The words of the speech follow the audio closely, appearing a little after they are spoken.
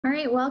All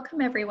right,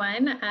 welcome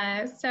everyone.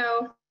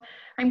 So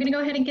I'm going to go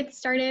ahead and get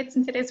started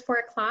since it is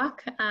 4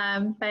 o'clock,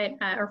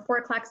 or 4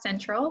 o'clock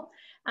Central.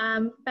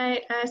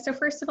 So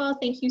first of all,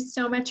 thank you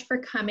so much for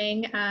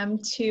coming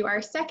to our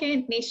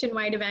second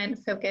nationwide event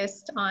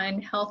focused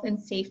on health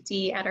and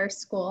safety at our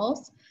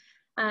schools.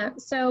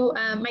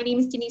 My name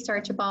is Denise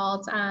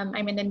Archibald.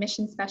 I'm an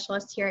admissions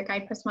specialist here at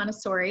Guidepost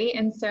Montessori.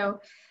 And so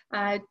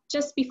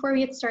just before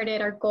we get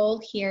started, our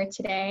goal here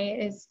today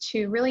is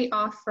to really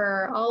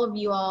offer all of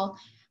you all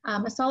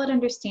a solid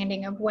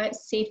understanding of what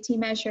safety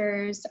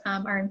measures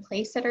are in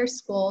place at our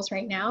schools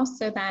right now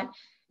so that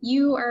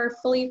you are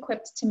fully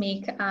equipped to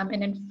make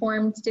an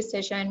informed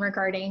decision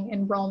regarding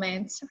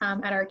enrollment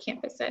at our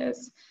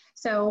campuses.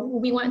 So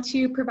we want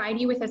to provide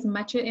you with as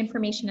much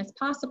information as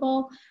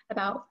possible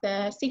about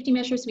the safety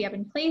measures we have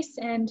in place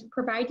and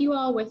provide you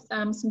all with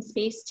some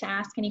space to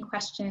ask any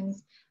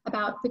questions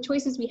about the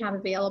choices we have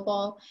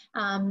available,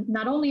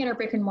 not only at our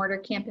brick and mortar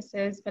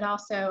campuses, but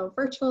also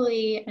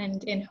virtually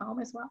and in-home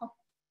as well.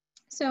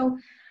 So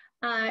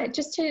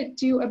just to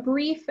do a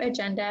brief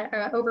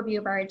overview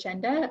of our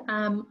agenda,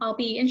 I'll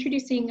be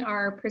introducing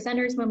our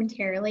presenters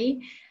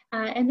momentarily,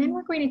 and then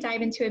we're going to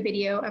dive into a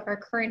video of our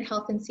current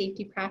health and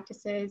safety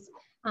practices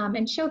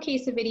and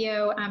showcase a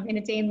video in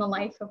a day in the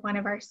life of one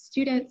of our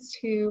students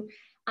who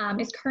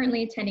is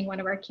currently attending one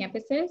of our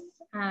campuses.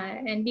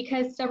 And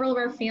because several of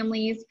the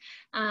families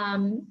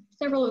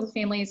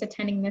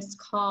attending this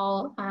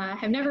call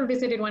have never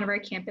visited one of our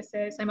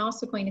campuses, I'm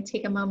also going to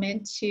take a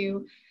moment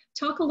to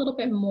talk a little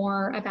bit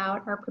more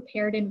about our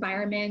prepared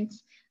environment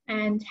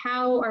and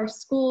how our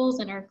schools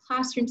and our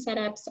classroom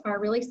setups are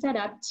really set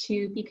up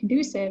to be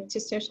conducive to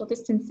social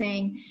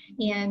distancing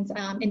and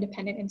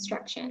independent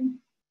instruction.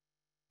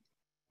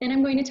 Then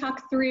I'm going to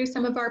talk through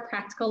some of our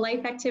practical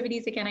life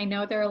activities. Again, I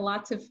know there are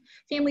lots of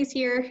families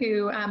here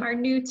who are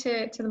new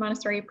to the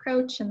Montessori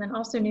approach and then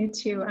also new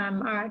to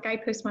our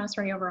Guidepost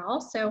Montessori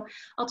overall. So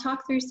I'll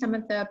talk through some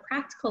of the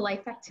practical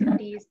life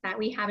activities that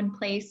we have in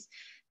place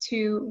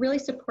to really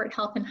support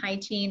health and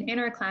hygiene in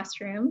our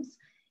classrooms.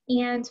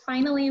 And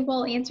finally,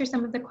 we'll answer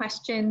some of the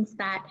questions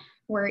that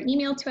were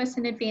emailed to us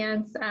in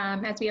advance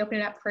as we open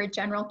it up for a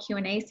general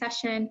Q&A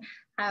session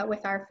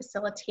with our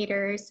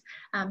facilitators,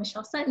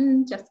 Michelle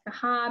Sutton, Jessica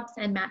Hobbs,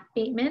 and Matt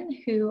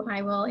Bateman, who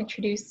I will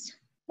introduce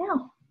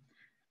now.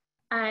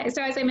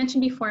 So as I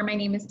mentioned before, my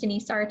name is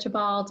Denise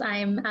Archibald.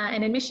 I'm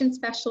an admissions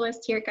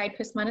specialist here at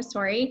Guidepost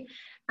Montessori.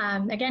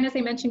 Again, as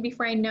I mentioned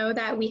before, I know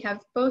that we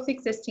have both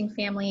existing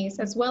families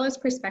as well as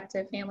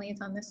prospective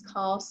families on this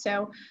call.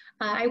 So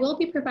I will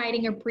be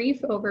providing a brief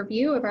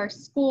overview of our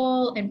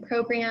school and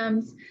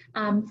programs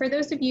for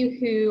those of you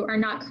who are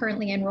not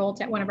currently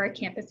enrolled at one of our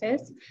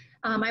campuses.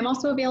 I'm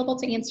also available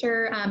to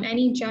answer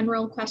any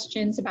general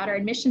questions about our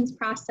admissions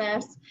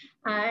process.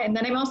 And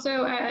then I'm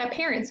also a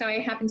parent, so I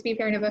happen to be a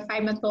parent of a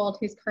 5-month-old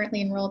who's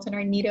currently enrolled in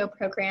our NITO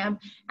program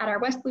at our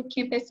West Loop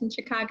campus in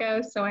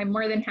Chicago. So I'm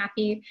more than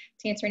happy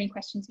to answer any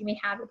questions you may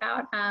have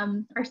about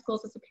our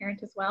schools as a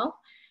parent as well.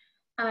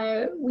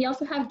 We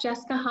also have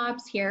Jessica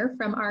Hobbs here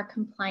from our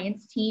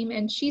compliance team,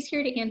 and she's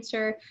here to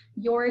answer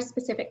your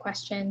specific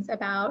questions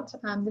about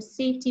the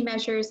safety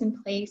measures in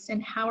place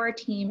and how our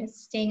team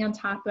is staying on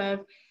top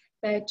of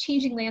the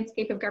changing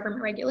landscape of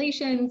government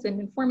regulations and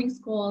informing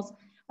schools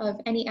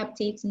of any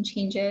updates and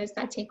changes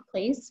that take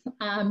place.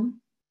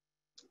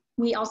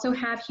 We also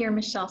have here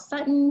Michelle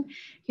Sutton,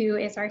 who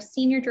is our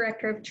Senior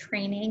Director of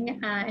Training,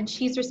 and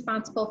she's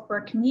responsible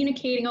for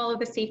communicating all of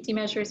the safety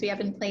measures we have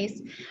in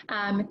place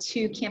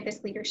to campus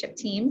leadership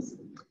teams.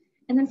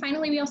 And then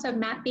finally, we also have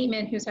Matt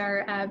Bateman, who's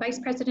our Vice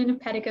President of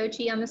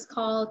Pedagogy on this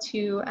call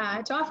to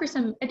offer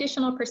some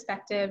additional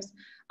perspectives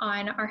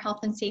on our health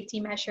and safety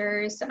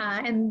measures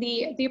and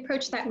the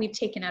approach that we've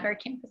taken at our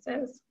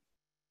campuses.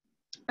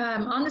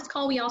 On this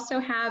call, we also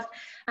have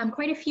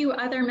quite a few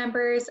other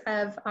members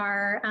of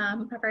our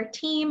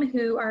team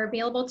who are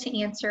available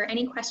to answer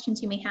any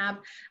questions you may have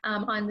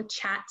on the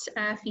chat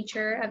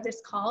feature of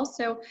this call.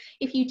 So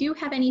if you do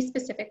have any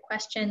specific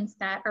questions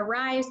that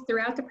arise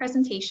throughout the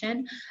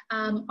presentation,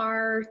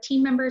 our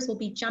team members will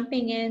be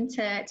jumping in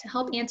to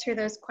help answer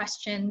those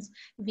questions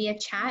via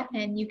chat.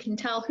 And you can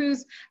tell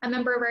who's a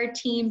member of our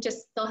team,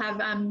 just they'll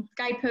have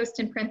Guidepost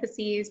in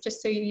parentheses,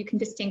 just so you can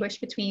distinguish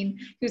between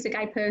who's a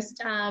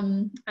Guidepost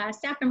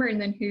staff member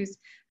and then who's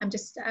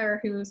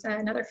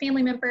another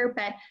family member.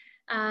 But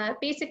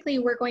basically,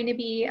 we're going to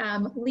be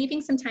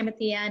leaving some time at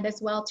the end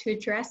as well to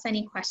address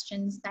any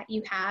questions that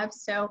you have.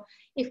 So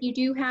if you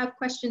do have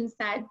questions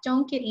that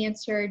don't get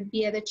answered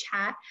via the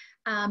chat,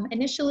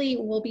 initially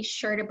we'll be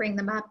sure to bring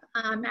them up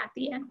at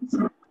the end.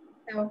 So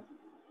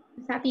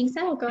with that being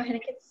said, I'll go ahead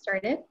and get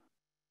started.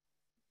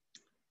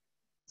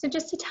 So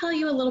just to tell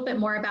you a little bit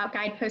more about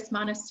Guidepost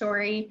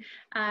Montessori.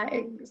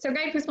 So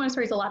Guidepost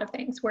Montessori is a lot of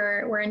things.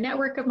 We're a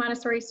network of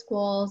Montessori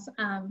schools.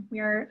 We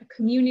are a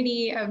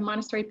community of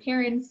Montessori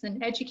parents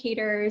and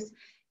educators.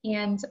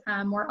 And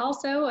we're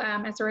also,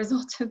 as a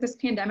result of this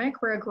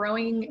pandemic, we're a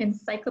growing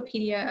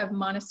encyclopedia of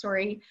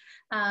Montessori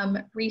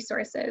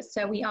resources.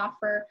 So we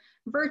offer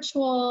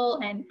virtual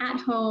and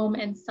at-home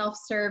and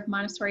self-serve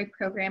Montessori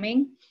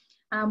programming.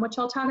 which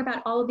I'll talk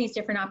about all of these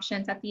different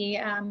options at the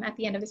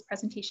end of this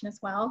presentation as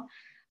well.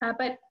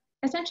 But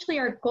essentially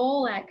our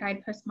goal at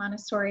Guidepost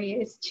Montessori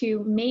is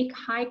to make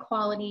high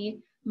quality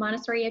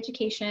Montessori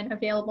education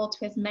available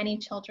to as many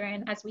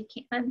children as we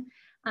can.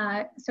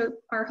 So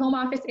our home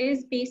office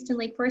is based in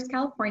Lake Forest,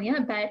 California,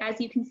 but as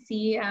you can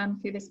see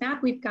through this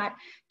map, we've got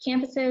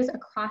campuses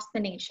across the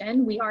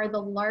nation. We are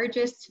the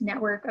largest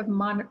network of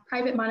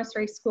private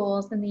Montessori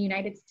schools in the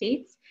United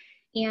States.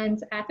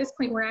 And at this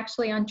point, we're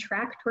actually on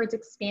track towards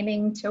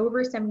expanding to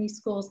over 70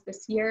 schools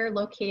this year,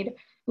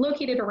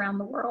 located around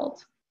the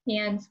world.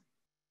 And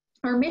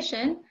our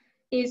mission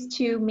is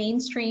to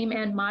mainstream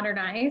and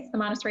modernize the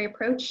Montessori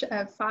approach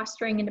of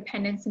fostering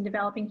independence and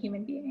developing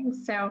human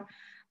beings. So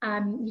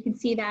you can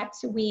see that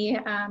we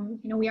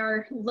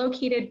are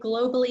located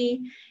globally,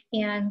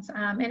 and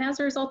as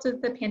a result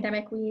of the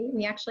pandemic,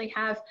 we actually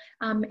have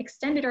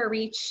extended our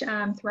reach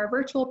through our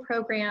virtual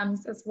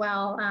programs as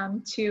well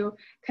to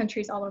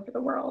countries all over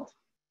the world.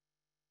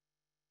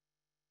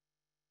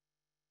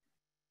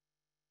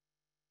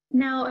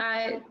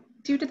 Now,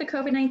 due to the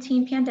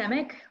COVID-19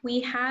 pandemic, we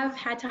have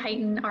had to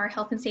heighten our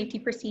health and safety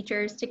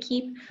procedures to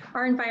keep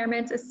our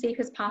environments as safe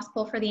as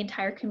possible for the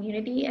entire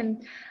community.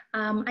 And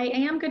I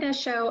am going to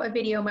show a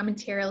video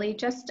momentarily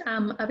just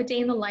of a day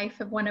in the life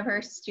of one of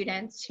our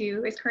students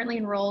who is currently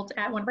enrolled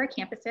at one of our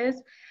campuses.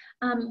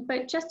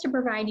 But just to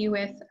provide you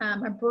with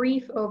a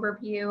brief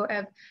overview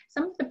of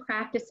some of the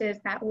practices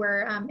that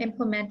we're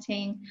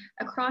implementing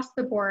across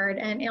the board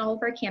and in all of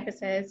our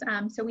campuses.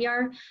 So we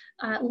are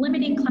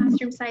limiting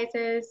classroom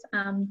sizes,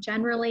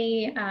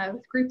 generally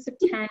with groups of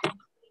 10,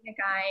 including a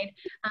guide,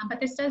 but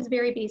this does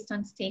vary based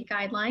on state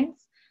guidelines.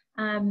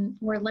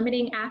 We're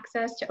limiting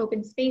access to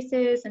open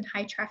spaces and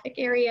high traffic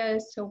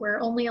areas, so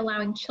we're only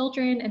allowing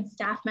children and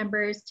staff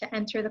members to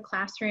enter the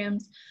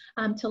classrooms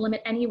to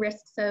limit any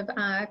risks of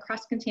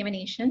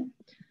cross-contamination.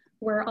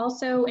 We're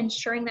also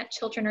ensuring that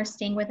children are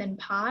staying within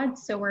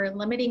pods, so we're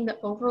limiting the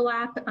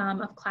overlap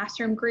of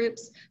classroom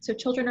groups, so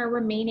children are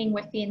remaining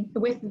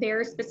with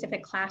their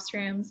specific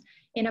classrooms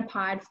in a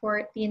pod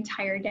for the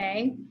entire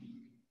day.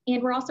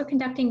 And we're also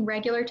conducting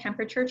regular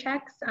temperature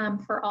checks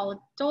for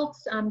all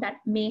adults that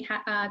may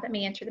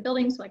enter the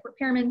building, so like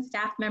repairmen,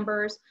 staff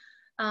members,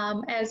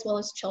 as well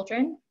as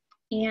children.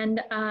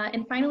 And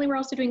finally, we're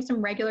also doing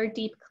some regular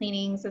deep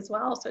cleanings as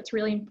well. So it's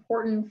really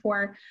important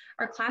for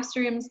our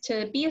classrooms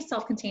to be as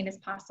self-contained as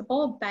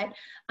possible, but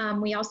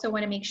we also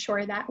want to make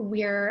sure that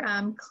we're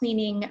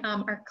cleaning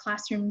our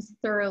classrooms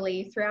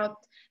thoroughly throughout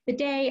the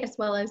day, as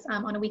well as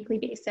on a weekly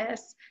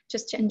basis,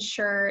 just to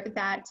ensure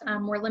that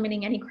we're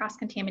limiting any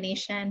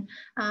cross-contamination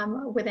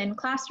within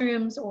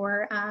classrooms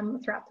or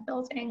throughout the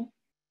building.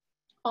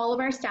 All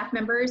of our staff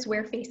members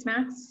wear face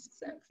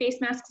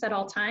masks at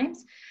all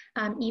times,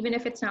 even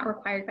if it's not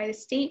required by the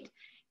state.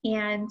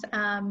 And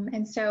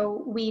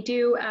so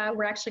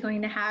we're actually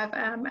going to have,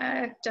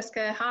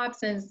 Jessica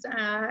Hobbs is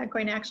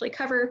going to actually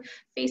cover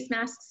face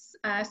masks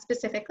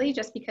specifically,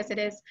 just because it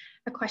is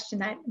a question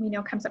that we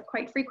know comes up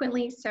quite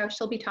frequently. So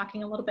she'll be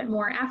talking a little bit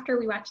more after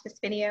we watch this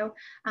video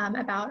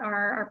about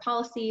our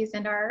policies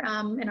and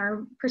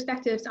our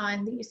perspectives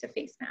on the use of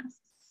face masks.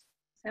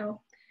 So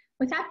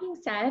with that being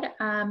said,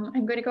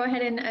 I'm going to go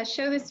ahead and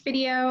show this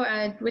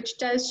video, which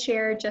does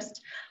share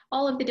just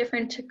all of the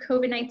different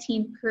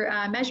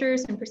COVID-19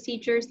 measures and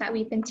procedures that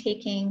we've been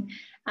taking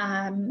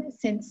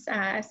since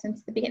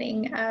the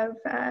beginning of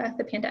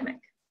the pandemic.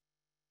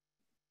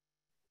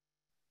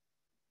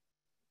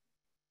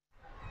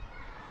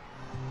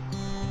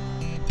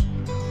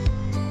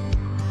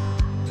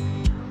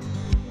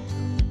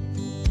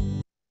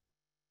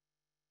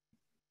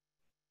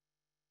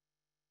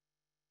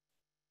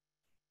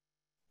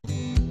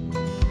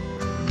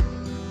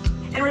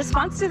 In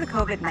response to the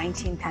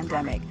COVID-19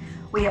 pandemic,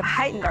 we have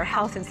heightened our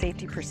health and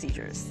safety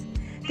procedures.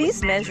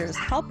 These measures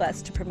help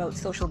us to promote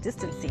social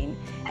distancing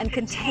and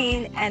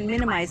contain and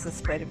minimize the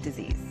spread of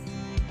disease.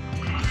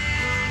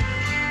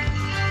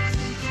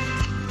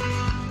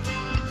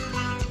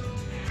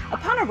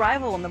 Upon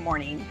arrival in the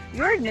morning,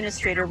 your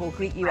administrator will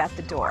greet you at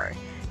the door,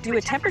 do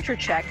a temperature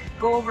check,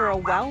 go over a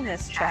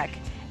wellness check,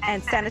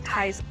 and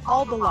sanitize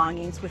all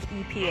belongings with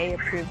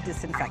EPA-approved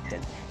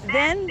disinfectant.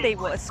 Then they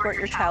will escort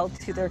your child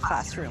to their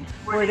classroom,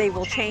 where they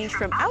will change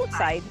from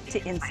outside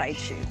to inside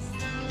shoes.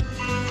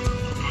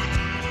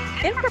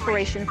 In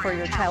preparation for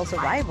your child's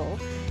arrival,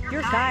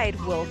 your guide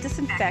will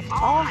disinfect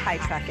all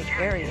high-traffic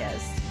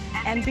areas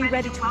and be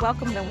ready to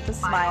welcome them with a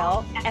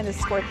smile and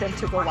escort them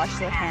to go wash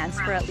their hands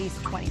for at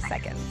least 20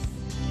 seconds.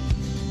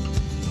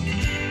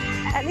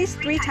 At least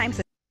 3 times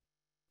a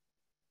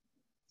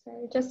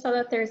Sorry, just saw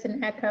that there's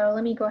an echo.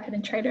 Let me go ahead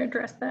and try to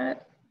address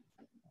that.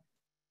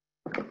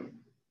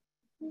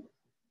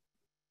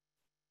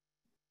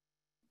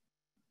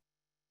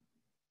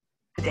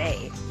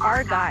 day,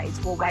 our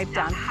guides will wipe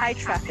down high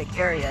traffic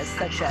areas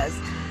such as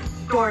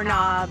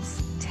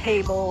doorknobs,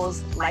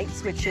 tables, light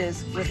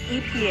switches with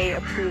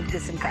EPA-approved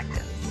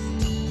disinfectants.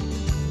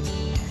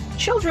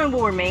 Children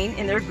will remain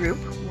in their group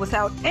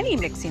without any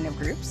mixing of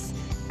groups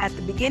at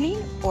the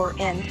beginning or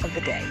end of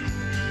the day.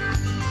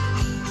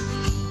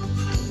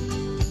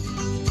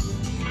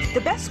 The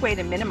best way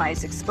to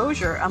minimize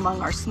exposure among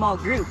our small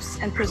groups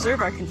and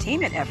preserve our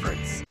containment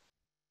efforts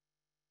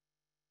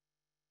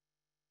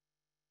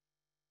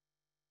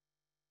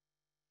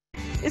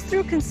is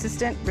through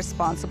consistent,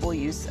 responsible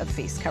use of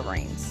face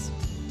coverings.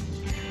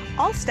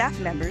 All staff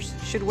members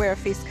should wear a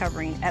face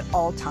covering at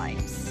all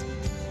times.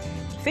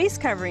 Face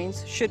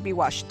coverings should be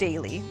washed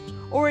daily,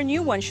 or a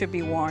new one should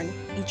be worn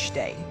each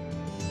day.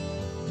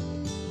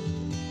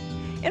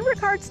 In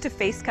regards to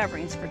face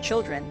coverings for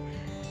children,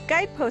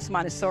 Guidepost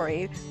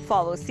Montessori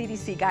follows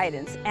CDC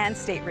guidance and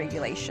state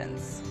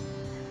regulations.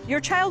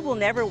 Your child will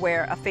never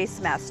wear a face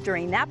mask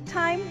during nap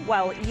time,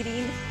 while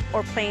eating,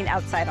 or playing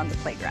outside on the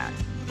playground.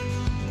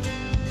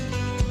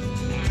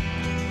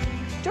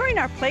 During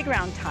our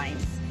playground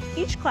times,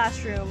 each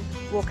classroom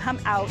will come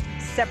out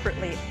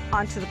separately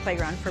onto the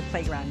playground for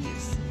playground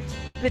use.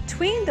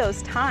 Between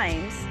those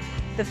times,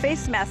 the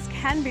face mask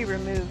can be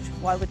removed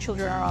while the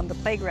children are on the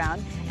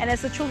playground, and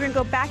as the children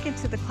go back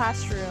into the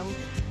classroom,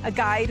 a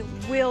guide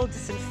will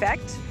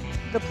disinfect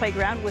the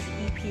playground with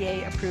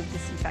EPA-approved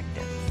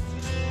disinfectants.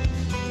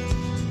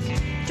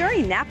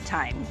 During nap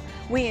time,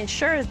 we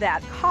ensure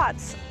that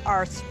cots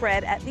are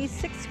spread at least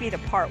 6 feet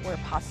apart where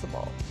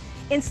possible.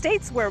 In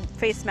states where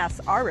face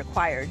masks are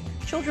required,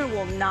 children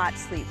will not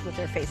sleep with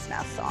their face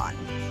masks on.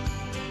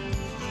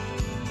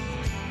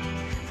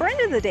 For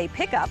end-of-the-day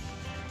pickup,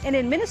 an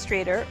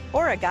administrator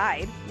or a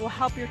guide will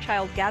help your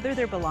child gather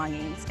their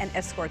belongings and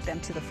escort them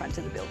to the front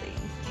of the building.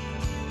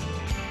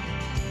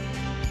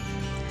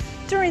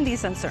 During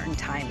these uncertain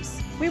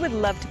times, we would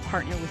love to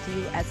partner with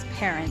you as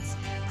parents,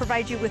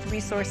 provide you with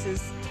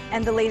resources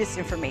and the latest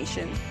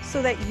information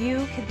so that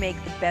you can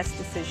make the best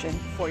decision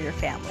for your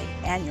family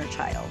and your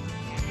child.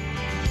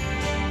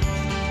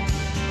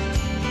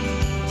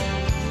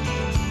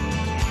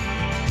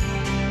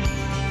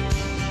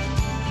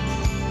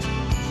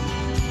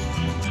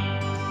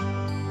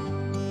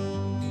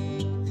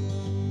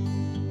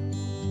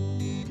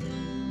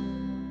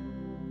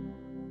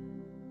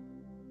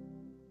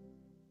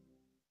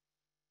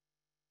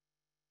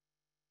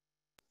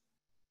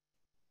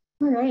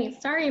 All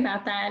right, sorry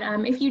about that.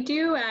 If you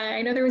do,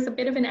 I know there was a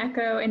bit of an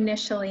echo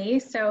initially,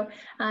 so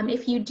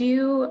if you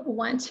do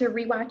want to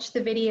rewatch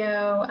the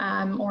video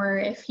or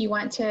if you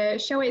want to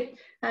show it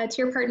to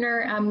your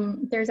partner,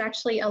 there's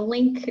actually a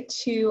link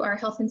to our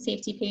health and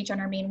safety page on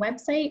our main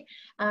website,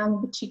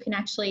 which you can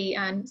actually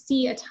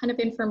see a ton of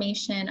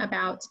information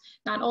about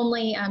not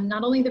only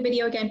the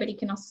video again, but you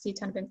can also see a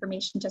ton of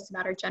information just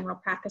about our general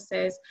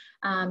practices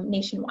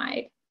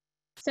nationwide.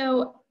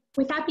 So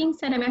with that being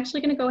said, I'm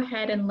actually going to go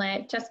ahead and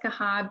let Jessica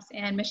Hobbs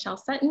and Michelle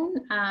Sutton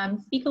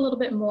speak a little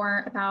bit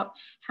more about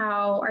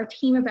how our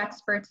team of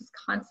experts is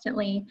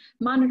constantly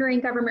monitoring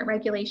government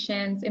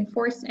regulations,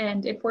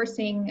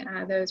 enforcing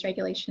those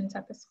regulations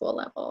at the school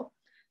level.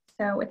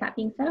 So with that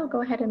being said, I'll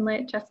go ahead and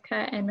let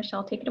Jessica and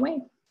Michelle take it away.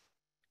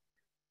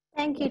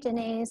 Thank you,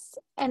 Denise.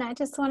 And I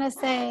just want to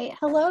say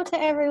hello to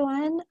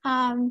everyone.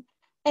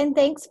 And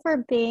thanks for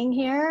being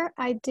here.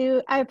 I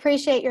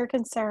appreciate your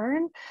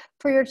concern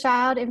for your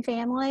child and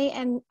family,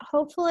 and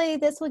hopefully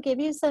this will give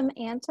you some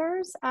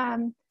answers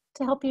to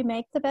help you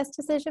make the best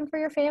decision for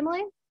your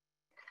family.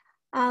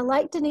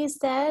 Like Denise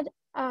said,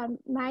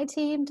 my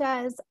team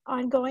does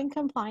ongoing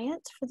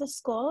compliance for the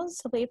schools,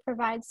 so we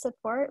provide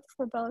support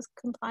for both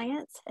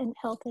compliance and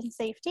health and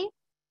safety.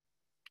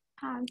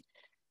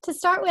 To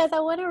start with,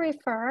 I want to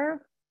refer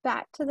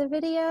back to the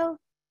video.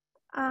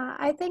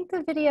 I think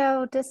the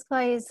video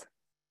displays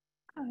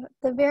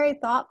the very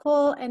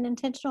thoughtful and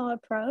intentional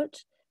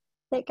approach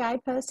that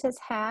Guidepost has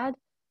had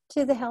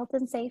to the health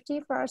and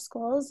safety for our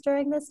schools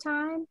during this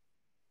time.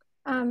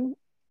 And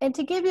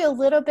to give you a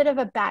little bit of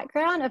a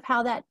background of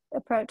how that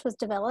approach was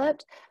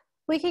developed,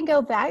 we can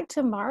go back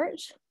to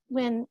March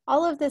when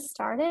all of this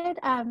started.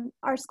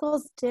 Our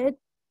schools did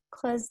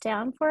close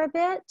down for a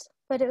bit,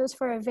 but it was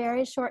for a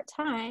very short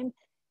time.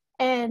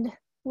 And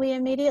we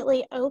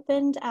immediately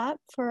opened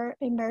up for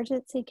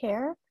emergency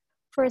care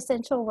for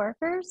essential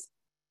workers.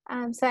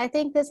 So I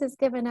think this has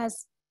given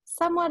us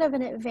somewhat of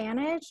an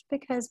advantage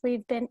because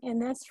we've been in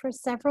this for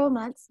several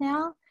months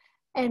now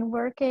and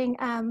working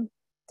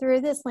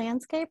through this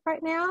landscape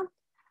right now.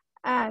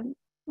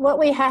 What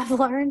we have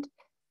learned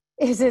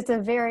is it's a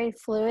very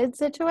fluid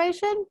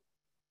situation.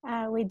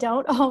 We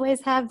don't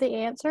always have the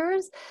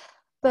answers,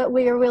 but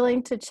we are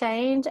willing to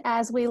change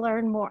as we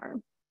learn more.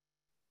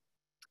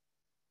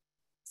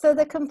 So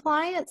the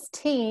compliance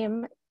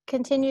team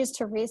continues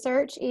to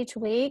research each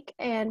week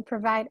and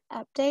provide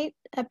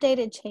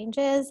updated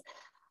changes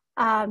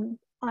on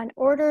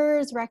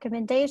orders,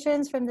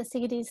 recommendations from the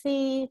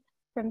CDC,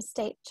 from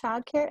state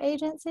child care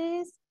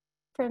agencies,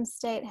 from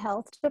state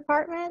health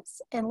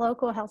departments, and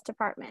local health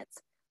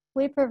departments.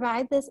 We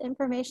provide this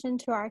information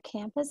to our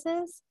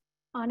campuses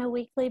on a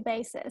weekly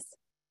basis.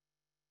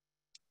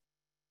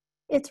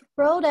 It's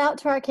rolled out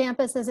to our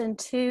campuses in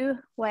two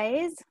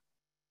ways.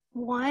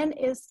 One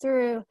is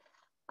through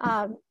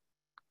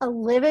a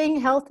living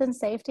health and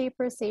safety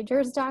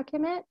procedures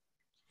document.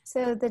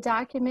 So the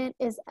document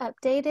is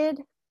updated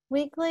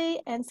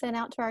weekly and sent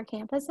out to our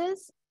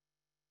campuses.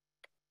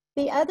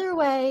 The other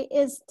way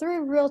is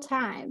through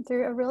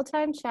through a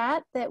real-time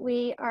chat that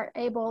we are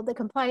able, the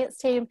compliance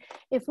team,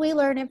 if we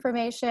learn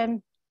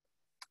information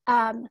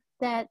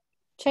that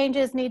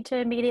changes need to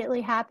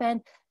immediately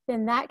happen,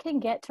 then that can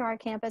get to our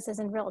campuses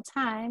in real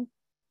time.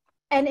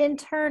 And in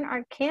turn,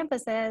 our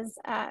campuses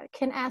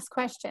can ask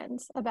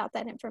questions about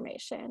that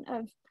information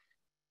of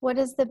what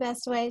is the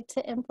best way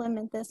to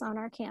implement this on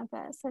our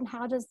campus, and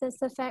how does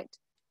this affect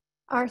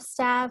our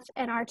staff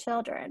and our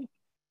children?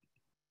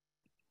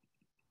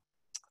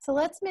 So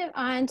let's move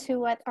on to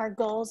what our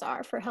goals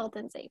are for health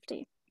and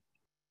safety.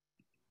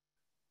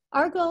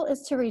 Our goal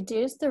is to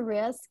reduce the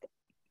risk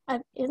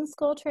of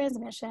in-school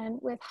transmission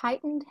with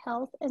heightened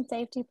health and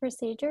safety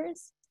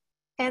procedures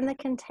and the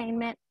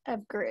containment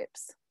of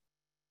groups.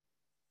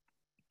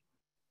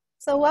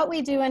 So what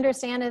we do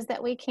understand is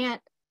that we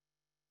can't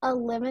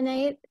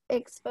eliminate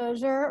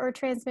exposure or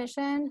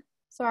transmission.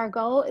 So our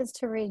goal is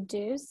to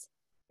reduce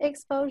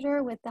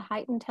exposure with the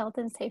heightened health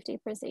and safety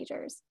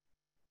procedures.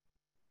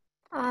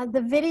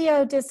 The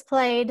video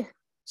displayed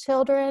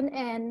children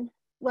and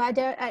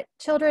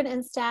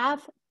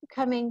staff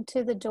coming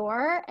to the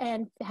door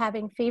and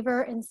having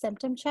fever and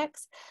symptom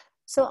checks.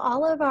 So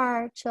all of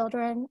our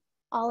children,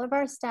 all of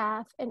our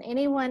staff, and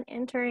anyone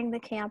entering the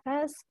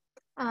campus,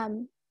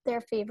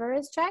 their fever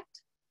is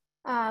checked.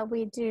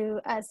 We do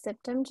a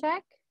symptom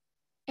check,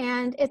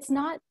 and it's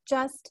not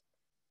just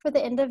for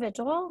the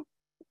individual.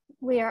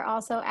 We are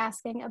also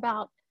asking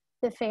about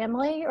the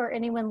family or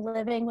anyone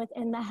living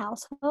within the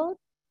household,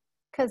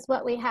 because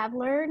what we have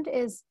learned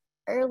is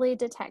early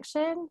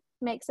detection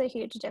makes a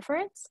huge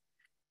difference.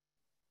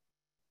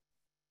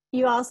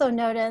 You also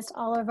noticed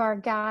all of our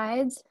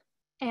guides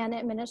and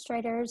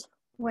administrators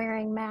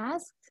wearing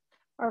masks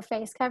or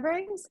face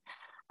coverings.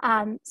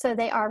 So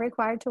they are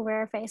required to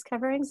wear face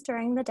coverings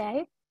during the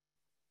day.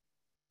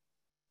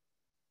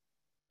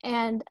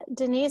 And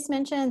Denise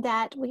mentioned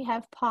that we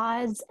have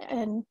pods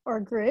or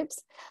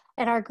groups,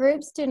 and our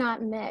groups do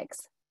not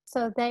mix.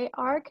 So they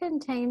are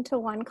contained to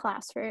one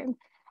classroom.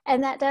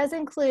 And that does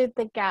include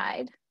the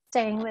guide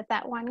staying with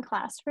that one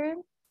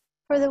classroom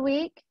for the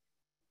week.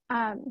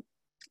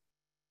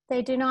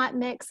 They do not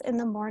mix in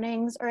the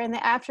mornings or in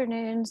the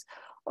afternoons,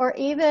 or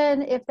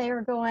even if they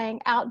are going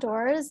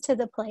outdoors to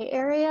the play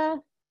area,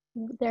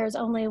 there's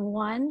only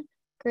one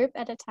group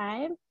at a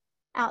time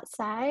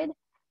outside.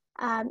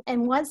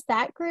 And once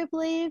that group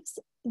leaves,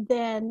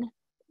 then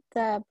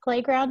the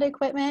playground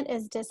equipment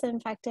is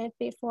disinfected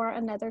before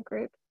another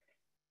group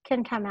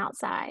can come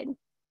outside.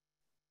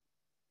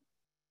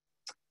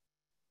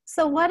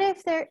 So what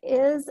if there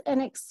is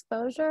an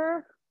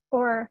exposure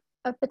or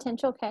a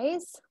potential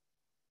case?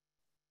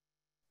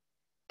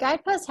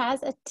 Guidepost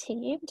has a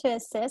team to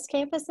assist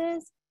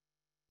campuses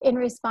in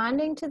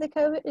responding to the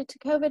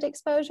COVID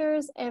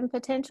exposures and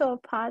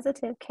potential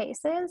positive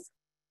cases.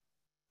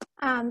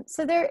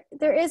 So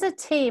there is a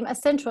team, a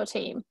central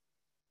team,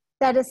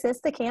 that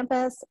assists the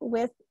campus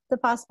with the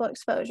possible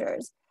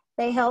exposures.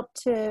 They help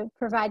to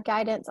provide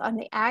guidance on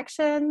the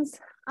actions,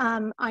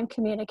 on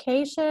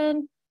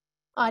communication,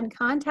 on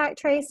contact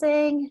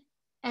tracing,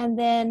 and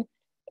then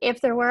if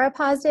there were a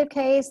positive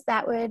case,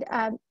 that would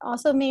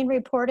also mean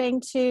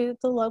reporting to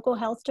the local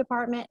health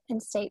department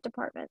and state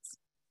departments.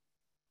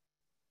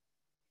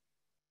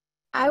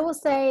 I will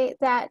say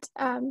that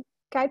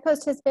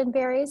Guidepost has been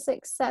very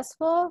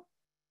successful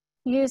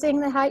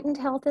using the heightened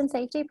health and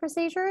safety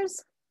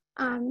procedures.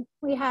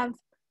 We have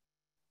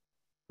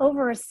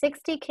over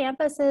 60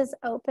 campuses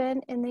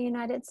open in the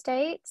United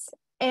States,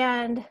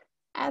 and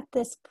at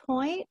this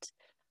point,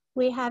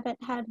 we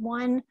haven't had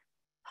one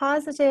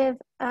positive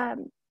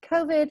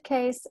COVID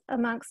case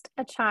amongst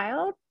a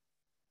child.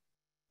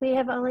 We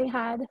have only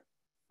had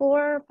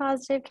 4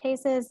 positive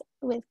cases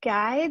with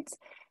guides.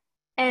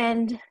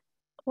 And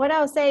what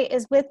I'll say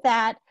is with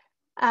that,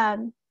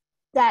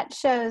 that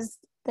shows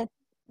that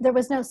there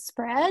was no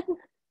spread.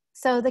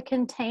 So the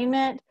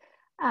containment,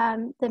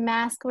 the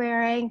mask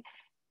wearing,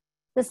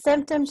 the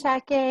symptom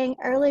checking,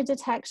 early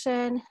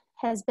detection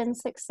has been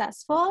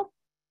successful.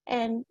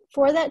 And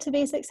for that to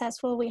be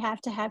successful, we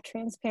have to have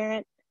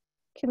transparent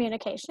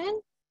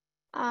communication.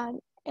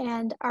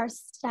 And our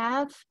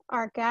staff,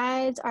 our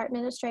guides, our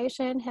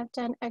administration have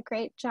done a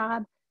great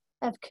job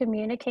of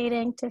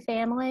communicating to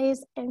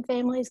families and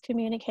families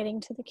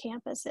communicating to the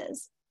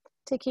campuses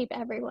to keep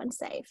everyone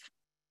safe.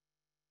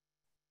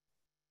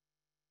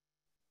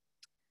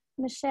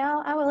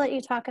 Michelle, I will let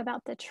you talk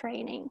about the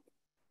training.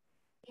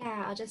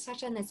 Yeah, I'll just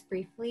touch on this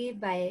briefly,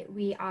 but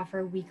we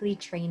offer weekly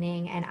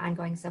training and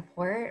ongoing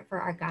support for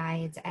our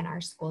guides and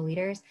our school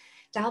leaders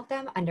to help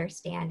them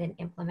understand and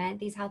implement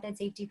these health and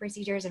safety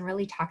procedures and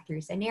really talk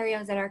through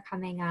scenarios that are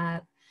coming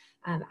up,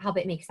 help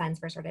it make sense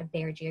for sort of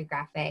their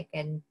geographic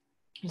and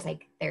just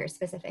like their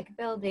specific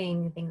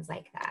building, things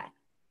like that.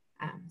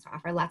 So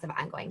offer lots of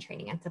ongoing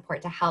training and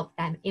support to help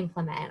them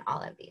implement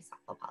all of these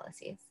thoughtful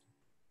policies.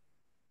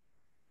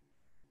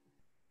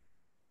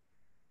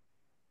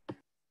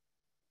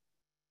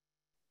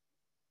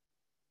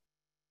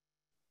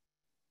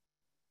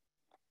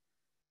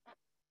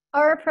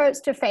 Our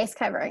approach to face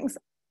coverings.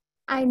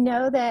 I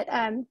know that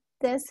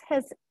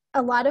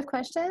a lot of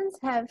questions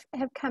have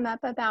come up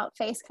about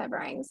face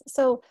coverings.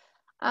 So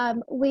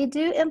we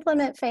do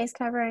implement face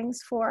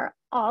coverings for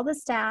all the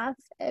staff,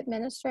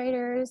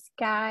 administrators,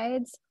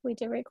 guides. We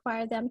do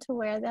require them to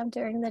wear them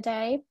during the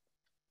day.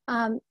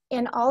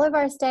 In all of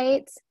our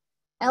states,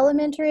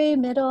 elementary,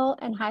 middle,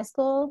 and high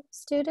school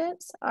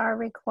students are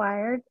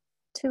required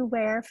to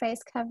wear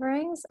face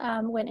coverings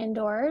when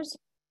indoors.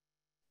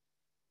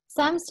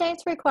 Some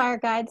states require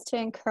guides to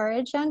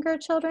encourage younger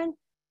children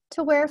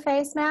to wear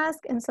face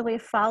masks, and so we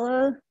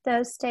follow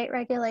those state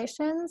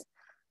regulations.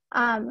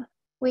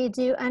 We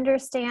do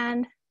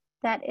understand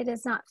that it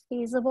is not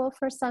feasible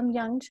for some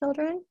young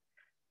children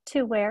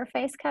to wear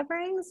face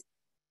coverings.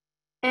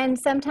 And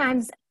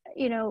sometimes,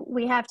 you know,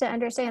 we have to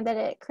understand that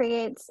it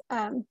creates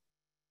an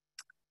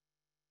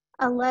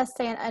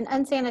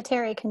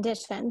unsanitary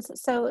conditions.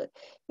 So,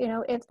 you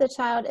know, if the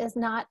child is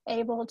not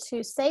able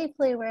to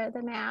safely wear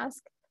the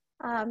mask,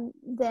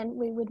 then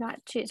we would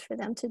not choose for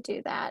them to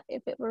do that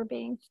if it were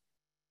being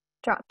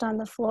dropped on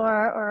the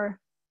floor or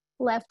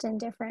left in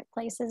different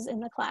places in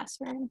the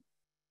classroom.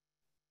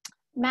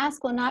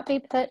 Mask will not be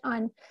put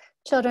on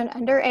children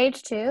under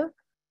age 2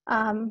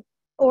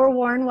 or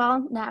worn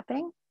while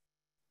napping.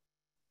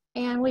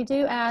 And we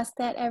do ask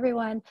that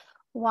everyone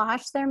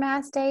wash their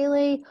mask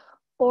daily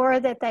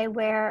or that they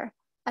wear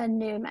a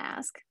new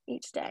mask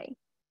each day.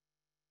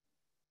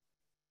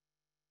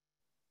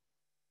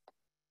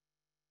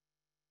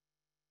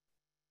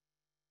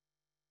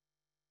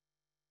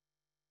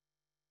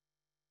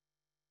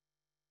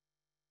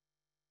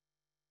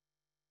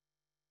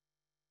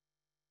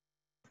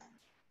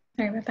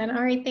 Sorry about that.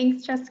 All right,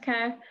 thanks,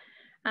 Jessica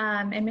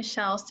and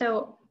Michelle.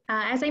 So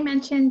as I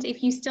mentioned,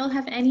 if you still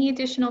have any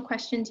additional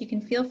questions, you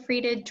can feel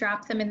free to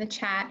drop them in the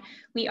chat.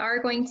 We are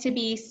going to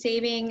be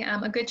saving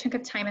a good chunk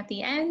of time at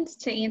the end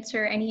to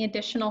answer any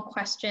additional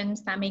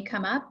questions that may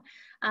come up.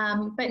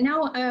 But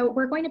now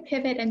we're going to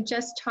pivot and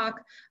just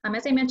talk,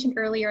 as I mentioned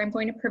earlier, I'm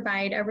going to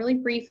provide a really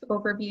brief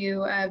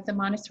overview of the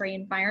Montessori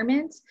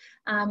environment.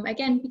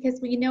 Again, because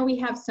we know we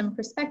have some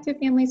prospective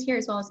families here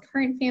as well as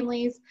current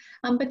families,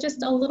 but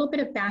just a little bit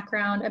of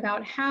background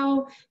about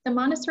how the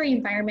Montessori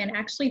environment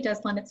actually does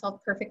lend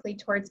itself perfectly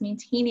towards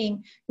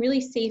maintaining really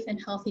safe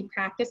and healthy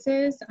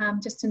practices,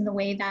 just in the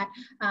way that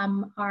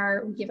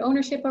we give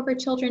ownership over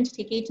children to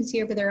take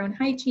agency over their own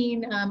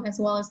hygiene, as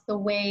well as the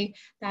way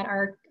that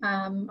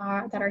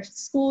our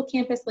school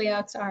campus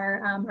layouts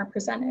are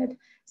presented.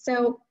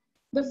 So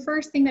the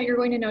first thing that you're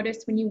going to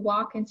notice when you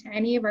walk into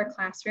any of our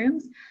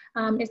classrooms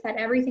is that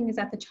everything is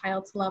at the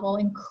child's level,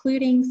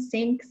 including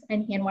sinks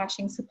and hand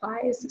washing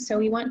supplies. So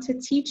we want to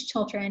teach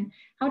children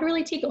how to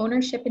really take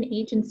ownership and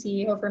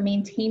agency over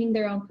maintaining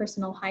their own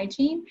personal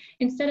hygiene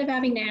instead of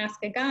having to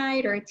ask a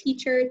guide or a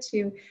teacher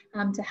to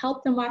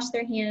help them wash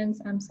their hands.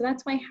 So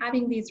that's why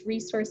having these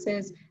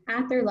resources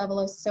at their level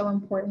is so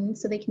important,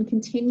 so they can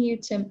continue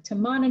to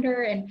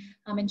monitor and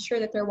ensure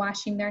that they're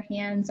washing their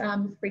hands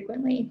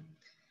frequently.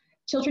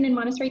 Children in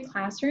Montessori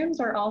classrooms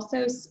are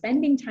also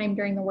spending time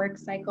during the work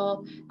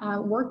cycle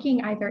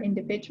working either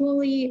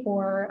individually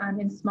or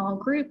in small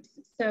groups.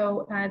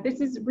 So this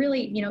is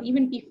really, you know,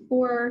 even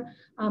before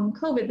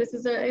COVID, this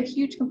is a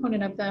huge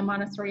component of the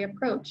Montessori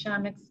approach.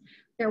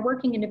 They're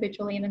working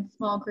individually and in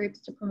small groups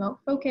to promote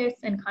focus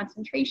and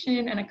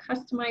concentration and a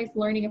customized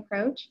learning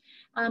approach.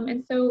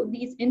 And so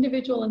these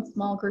individual and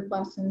small group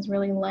lessons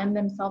really lend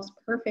themselves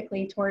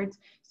perfectly towards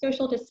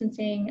social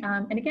distancing.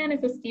 And again,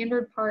 it's a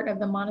standard part of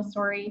the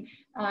Montessori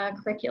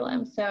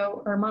curriculum,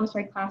 or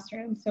Montessori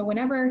classroom. So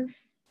whenever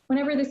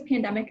this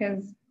pandemic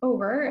is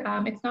over,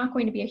 it's not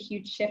going to be a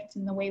huge shift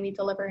in the way we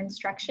deliver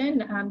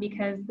instruction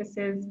because this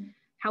is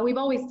how we've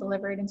always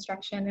delivered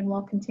instruction and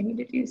will continue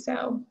to do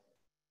so.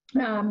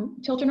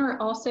 Children are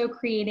also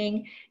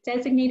creating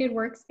designated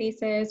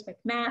workspaces with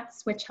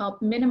mats, which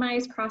help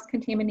minimize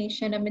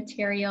cross-contamination of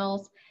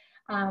materials.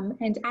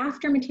 And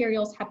after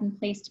materials have been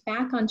placed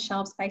back on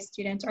shelves by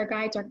students, our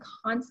guides are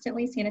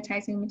constantly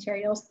sanitizing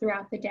materials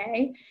throughout the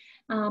day.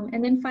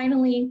 And then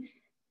finally,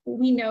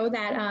 we know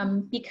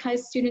that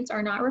because students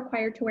are not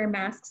required to wear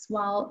masks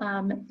while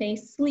they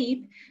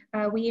sleep,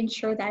 we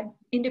ensure that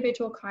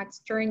individual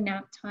cots during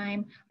nap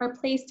time are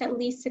placed at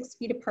least 6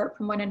 feet apart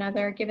from one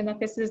another, given that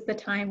this is the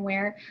time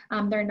where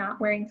they're not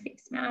wearing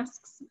face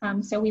masks.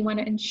 So we want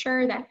to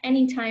ensure that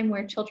any time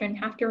where children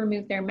have to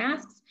remove their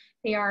masks,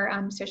 they are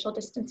social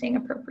distancing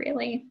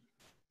appropriately.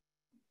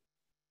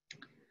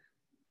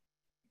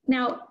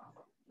 Now,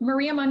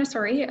 Maria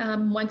Montessori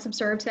once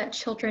observed that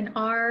children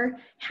are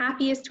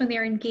happiest when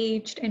they're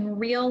engaged in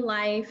real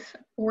life,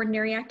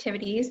 ordinary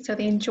activities. So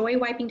they enjoy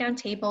wiping down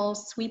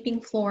tables, sweeping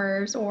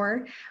floors,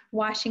 or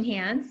washing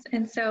hands.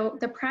 And so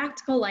the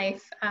practical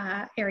life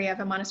area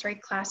of a Montessori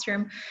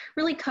classroom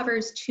really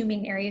covers 2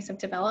 main areas of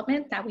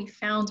development that we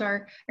found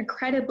are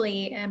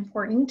incredibly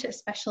important,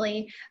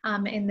 especially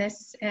in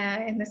this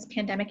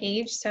pandemic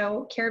age.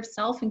 So care of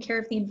self and care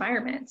of the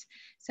environment.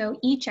 So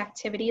each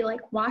activity,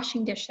 like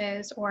washing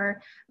dishes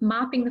or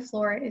mopping the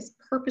floor, is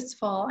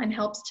purposeful and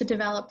helps to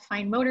develop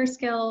fine motor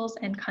skills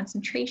and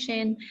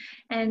concentration.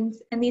 And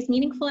these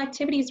meaningful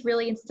activities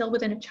really instill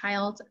within a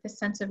child a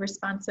sense of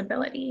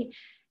responsibility.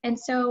 And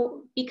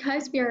so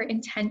because we are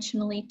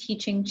intentionally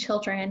teaching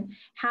children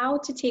how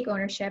to take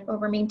ownership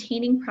over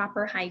maintaining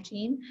proper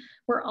hygiene,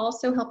 we're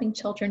also helping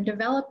children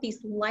develop these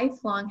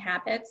lifelong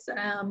habits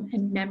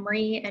and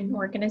memory and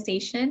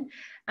organization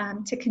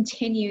to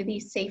continue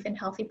these safe and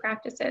healthy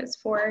practices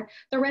for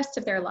the rest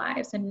of their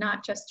lives and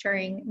not just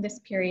during this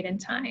period in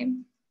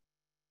time.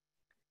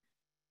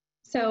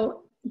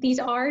 So these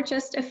are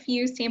just a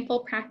few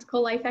sample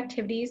practical life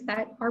activities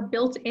that are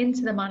built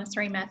into the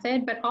Montessori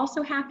method, but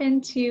also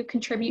happen to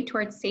contribute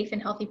towards safe and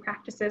healthy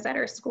practices at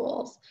our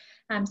schools.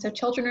 So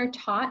children are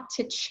taught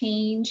to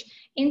change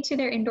into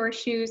their indoor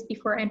shoes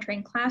before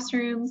entering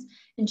classrooms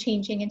and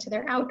changing into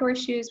their outdoor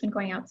shoes when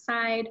going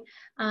outside.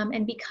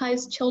 And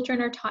because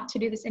children are taught to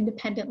do this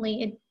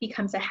independently, it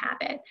becomes a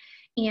habit.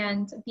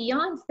 And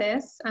beyond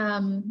this,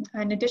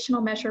 an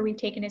additional measure we've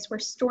taken is we're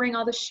storing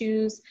all the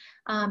shoes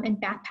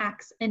and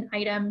backpacks and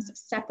items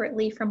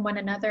separately from one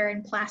another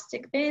in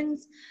plastic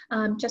bins,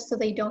 just so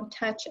they don't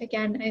touch,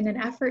 again, in an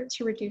effort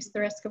to reduce the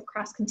risk of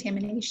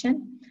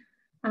cross-contamination.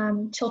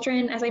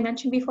 Children, as I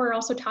mentioned before, are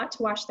also taught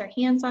to wash their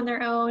hands on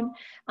their own.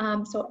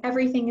 So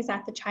everything is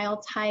at the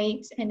child's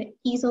height and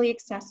easily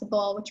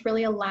accessible, which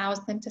really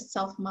allows them to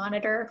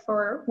self-monitor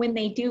for when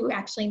they do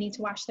actually need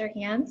to wash their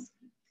hands.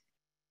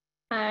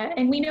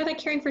 And we know that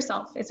caring for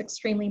self is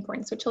extremely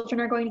important. So children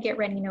are going to get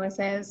runny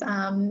noses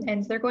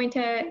and they're going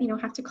to,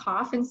 have to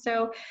cough. And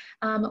so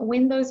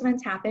when those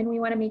events happen, we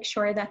want to make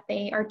sure that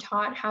they are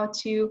taught how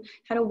to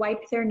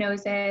wipe their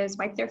noses,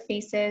 wipe their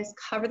faces,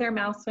 cover their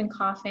mouths when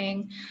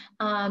coughing,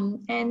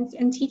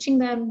 and teaching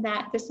them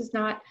that this is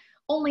not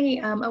only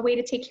a way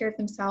to take care of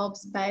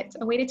themselves, but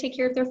a way to take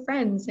care of their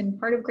friends and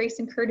part of grace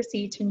and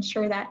courtesy to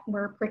ensure that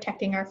we're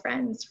protecting our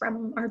friends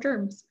from our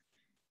germs.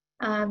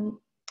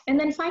 And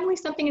then finally,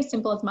 something as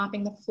simple as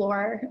mopping the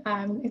floor.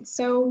 It's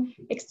so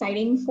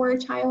exciting for a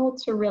child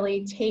to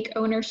really take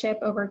ownership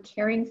over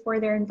caring for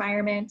their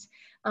environment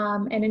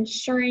and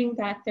ensuring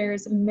that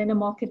there's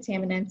minimal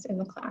contaminants in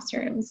the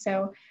classroom.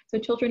 So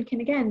children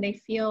can, again, they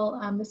feel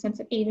the sense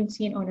of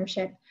agency and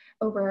ownership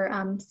over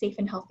safe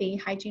and healthy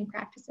hygiene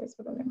practices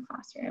within their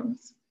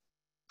classrooms.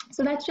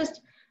 So that's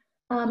just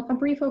a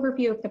brief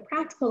overview of the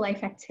practical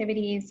life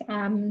activities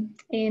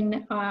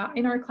in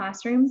our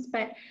classrooms,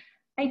 but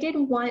I did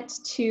want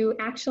to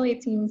actually,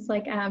 it seems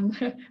like, hand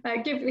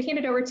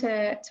it over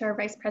to our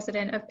Vice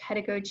President of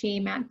Pedagogy,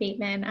 Matt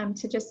Bateman,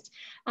 to just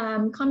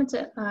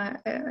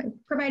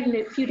provide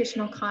a few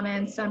additional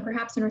comments,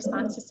 perhaps in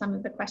response to some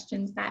of the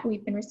questions that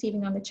we've been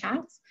receiving on the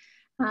chats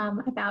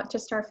about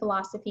just our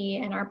philosophy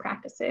and our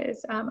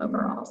practices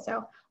overall.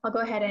 So I'll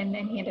go ahead and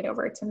hand it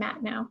over to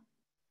Matt now.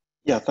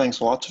 Yeah,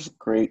 thanks. Lots of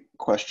great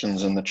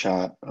questions in the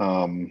chat.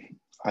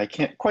 I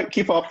can't quite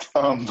keep up,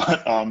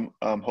 but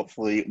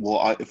hopefully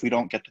if we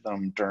don't get to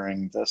them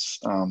during this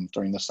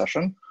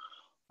session,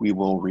 we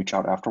will reach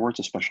out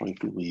afterwards, especially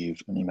if you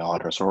leave an email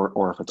address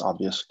or if it's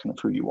obvious kind of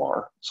who you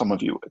are. Some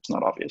of you, it's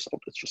not obvious,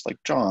 it's just like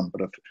John,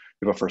 but if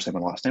you have a first name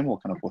and last name, we'll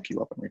kind of look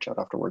you up and reach out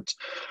afterwards.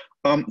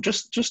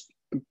 Just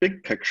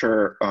big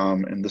picture,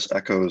 and this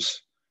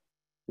echoes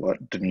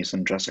what Denise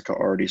and Jessica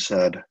already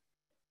said.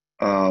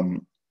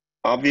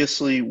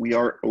 Obviously, we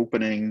are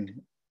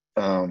opening,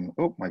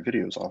 oh, my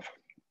video's off.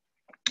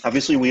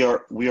 Obviously, we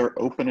are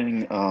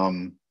opening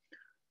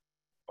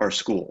our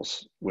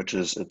schools, which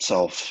is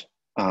itself,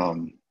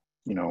 not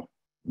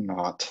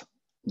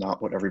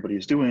what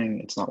everybody's doing.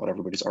 It's not what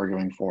everybody's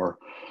arguing for.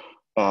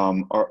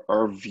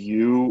 Our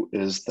view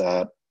is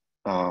that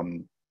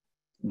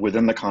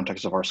within the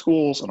context of our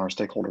schools and our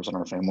stakeholders and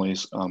our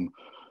families,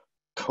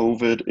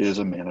 COVID is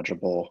a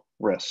manageable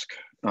risk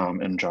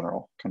in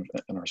general, kind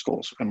of in our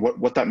schools. And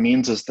what that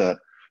means is that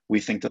we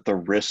think that the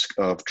risk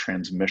of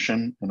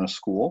transmission in a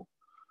school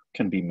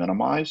can be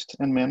minimized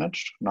and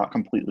managed, not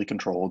completely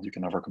controlled. You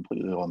can never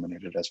completely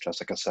eliminate it, as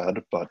Jessica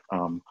said. But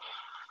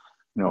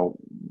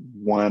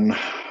when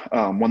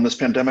this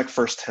pandemic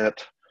first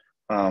hit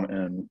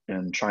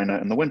in China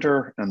in the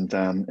winter, and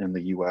then in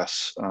the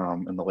U.S.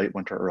 In the late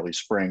winter, early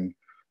spring,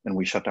 and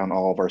we shut down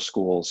all of our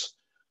schools,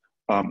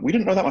 we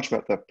didn't know that much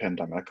about the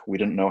pandemic. We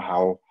didn't know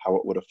how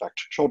it would affect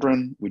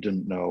children. We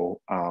didn't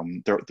know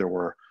there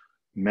were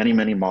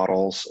many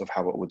models of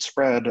how it would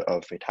spread,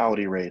 of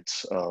fatality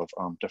rates, of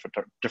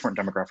different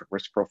demographic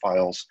risk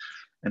profiles,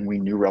 and we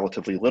knew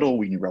relatively little.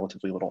 We knew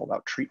relatively little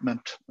about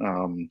treatment.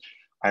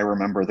 I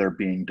remember there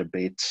being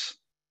debates,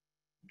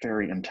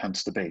 very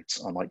intense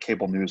debates on like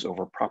cable news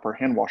over proper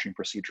hand washing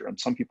procedure, and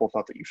some people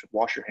thought that you should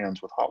wash your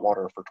hands with hot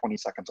water for 20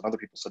 seconds, and other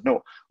people said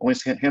no, only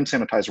hand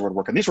sanitizer would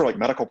work. And these were like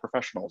medical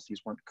professionals;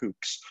 these weren't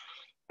kooks.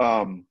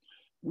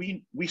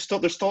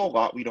 There's still a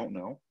lot we don't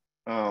know.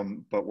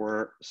 But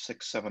we're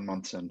 6-7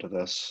 months into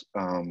this,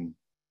 I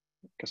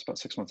guess about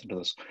 6 months into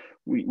this,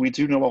 we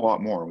do know a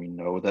lot more. We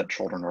know that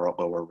children are at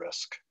lower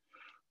risk.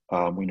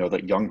 We know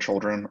that young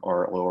children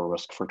are at lower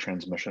risk for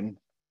transmission.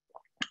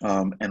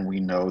 And we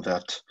know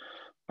that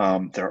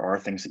there are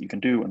things that you can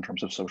do in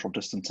terms of social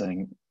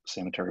distancing,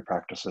 sanitary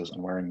practices,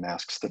 and wearing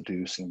masks that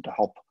do seem to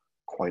help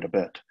quite a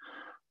bit.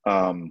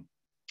 You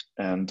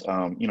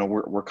know,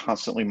 we're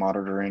constantly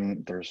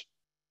monitoring. There's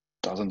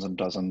dozens and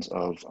dozens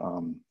of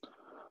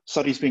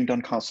studies being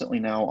done constantly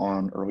now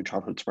on early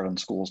childhood spread in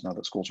schools now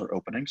that schools are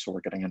opening. So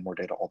we're getting in more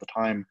data all the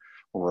time.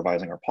 We're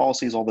revising our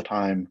policies all the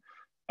time.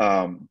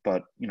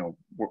 But you know,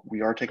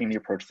 we are taking the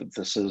approach that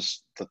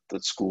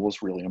that school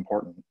is really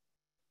important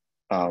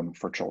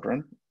for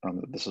children.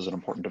 This is an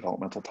important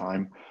developmental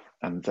time,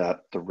 and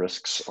that the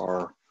risks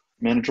are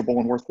manageable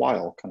and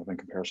worthwhile kind of in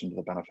comparison to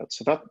the benefits.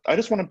 So that, I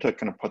just wanted to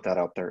kind of put that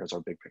out there as our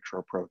big picture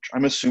approach.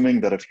 I'm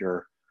assuming that if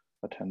you're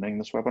attending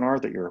this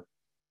webinar that you're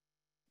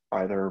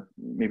either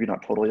maybe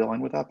not totally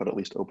aligned with that, but at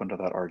least open to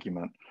that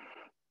argument.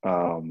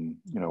 You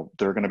know,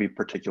 there are going to be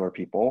particular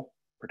people,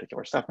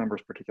 particular staff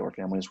members, particular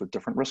families with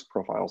different risk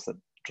profiles that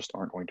just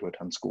aren't going to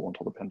attend school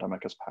until the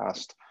pandemic has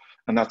passed.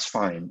 And that's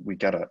fine, we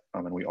get it.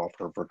 And we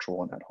offer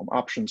virtual and at-home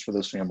options for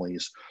those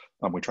families.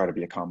 We try to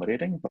be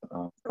accommodating, but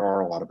there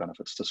are a lot of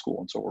benefits to school.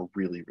 And so we're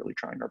really, really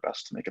trying our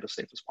best to make it as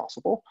safe as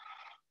possible.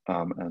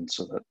 And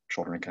so that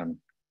children can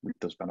reap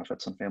those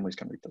benefits and families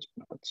can reap those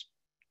benefits.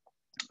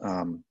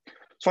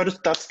 So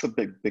that's the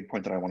big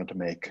point that I wanted to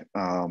make.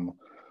 I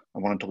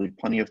wanted to leave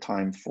plenty of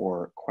time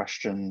for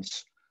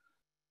questions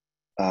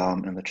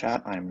in the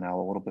chat. I'm now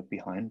a little bit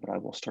behind, but I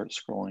will start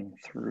scrolling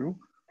through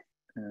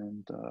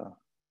and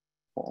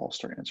we'll all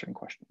start answering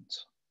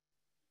questions.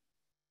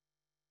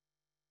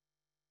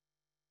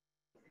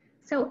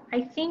 So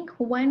I think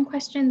one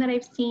question that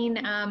I've seen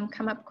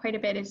come up quite a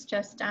bit is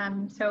just,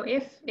 so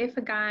if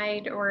a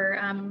guide or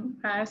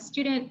a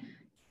student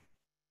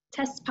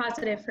tests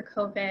positive for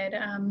COVID,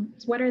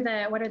 what are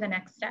the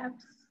next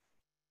steps?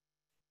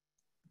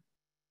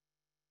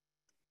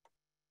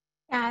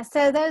 Yeah,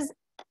 so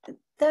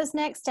those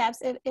next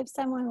steps, if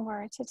someone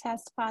were to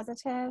test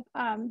positive,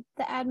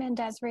 the admin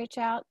does reach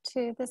out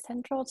to the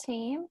central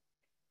team,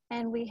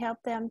 and we help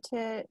them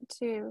to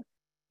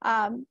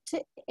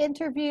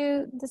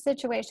interview the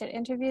situation,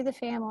 interview the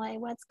family,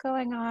 what's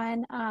going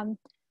on.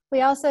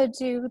 We also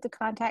do the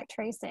contact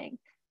tracing.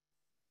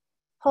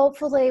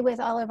 Hopefully with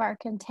all of our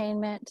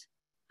containment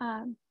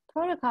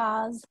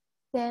protocols,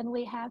 then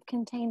we have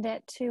contained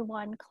it to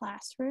one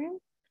classroom.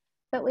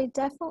 But we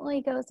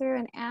definitely go through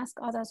and ask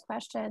all those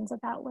questions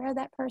about where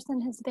that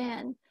person has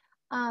been.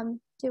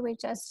 Do we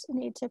just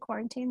need to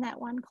quarantine that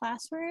one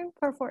classroom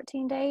for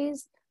 14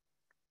 days?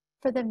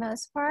 For the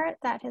most part,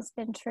 that has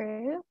been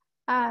true.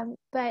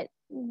 But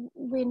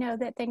we know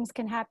that things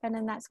can happen,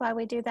 and that's why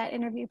we do that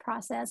interview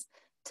process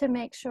to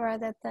make sure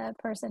that the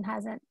person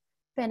hasn't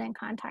been in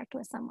contact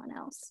with someone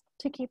else,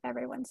 to keep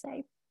everyone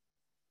safe.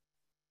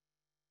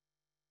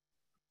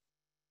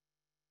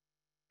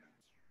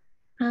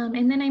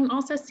 And then I'm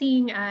also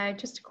seeing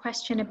just a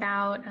question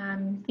about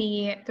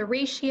the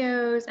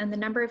ratios and the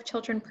number of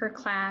children per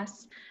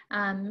class.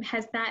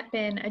 Has that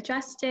been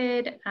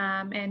adjusted?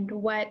 And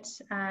what,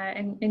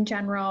 in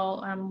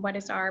general, what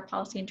is our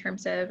policy in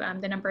terms of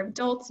the number of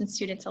adults and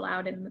students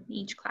allowed in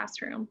each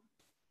classroom?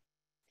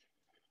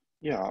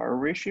 Yeah, our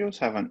ratios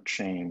haven't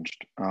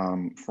changed.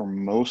 For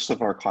most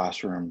of our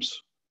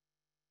classrooms,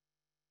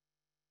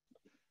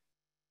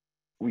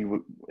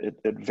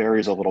 it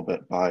varies a little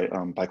bit by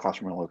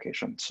classroom and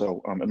location.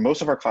 So in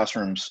most of our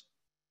classrooms,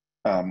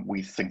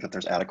 we think that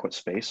there's adequate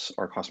space.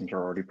 Our classrooms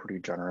are already pretty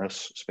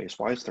generous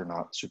space-wise. They're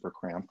not super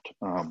cramped.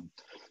 And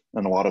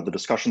a lot of the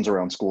discussions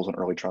around schools and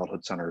early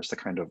childhood centers, the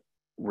kind of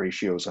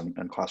ratios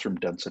and classroom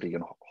density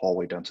and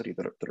hallway density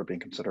that are being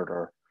considered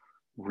are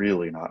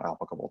really not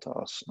applicable to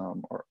us.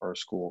 Our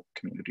school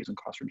communities and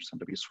classrooms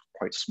tend to be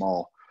quite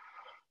small.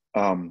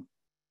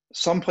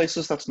 Some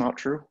places that's not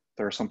true.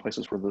 There are some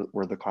places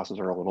where the classes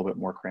are a little bit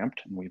more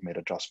cramped, and we've made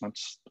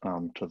adjustments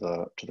to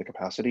the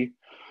capacity.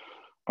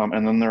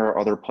 And then there are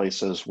other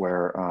places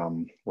where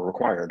we're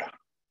required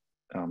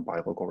by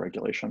local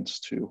regulations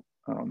to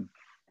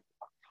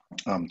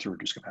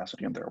reduce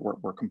capacity, and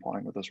we're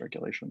complying with those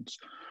regulations.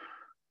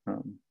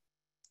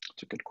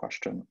 It's a good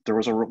question. There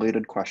was a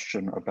related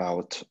question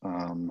about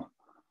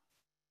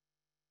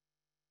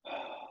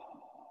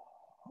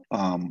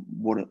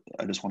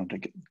I just wanted to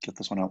get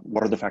this one out.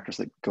 What are the factors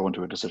that go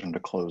into a decision to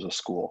close a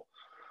school?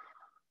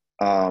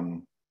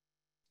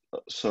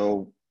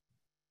 So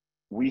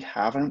we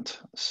haven't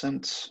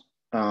since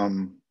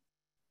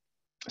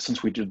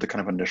we did the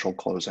kind of initial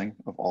closing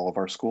of all of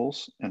our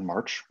schools in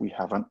March, we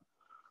haven't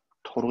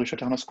totally shut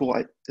down a school.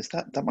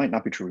 That might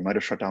not be true. We might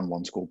have shut down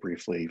one school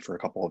briefly for a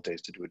couple of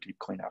days to do a deep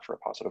clean after a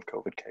positive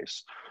COVID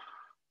case.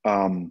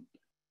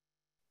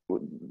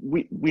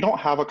 We don't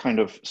have a kind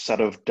of set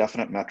of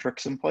definite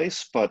metrics in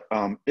place, but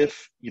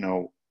if, you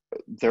know,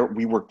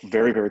 we worked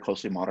very, very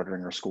closely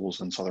monitoring our schools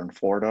in Southern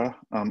Florida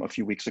a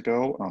few weeks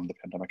ago. The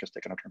pandemic has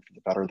taken a turn for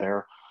the better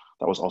there.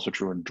 That was also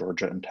true in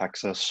Georgia and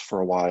Texas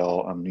for a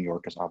while. New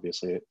York is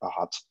obviously a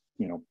hot,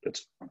 you know,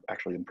 it's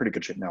actually in pretty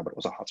good shape now, but it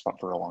was a hot spot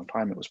for a long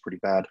time. It was pretty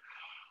bad.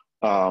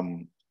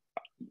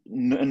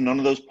 in none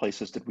of those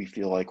places did we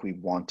feel like we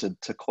wanted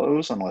to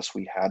close unless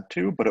we had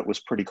to, but it was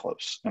pretty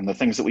close. And the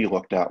things that we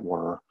looked at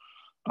were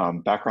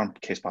background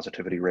case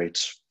positivity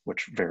rates,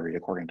 which vary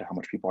according to how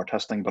much people are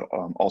testing, but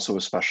also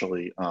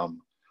especially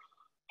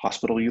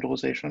hospital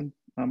utilization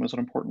is an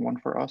important one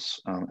for us.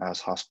 As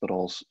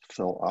hospitals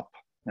fill up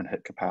and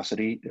hit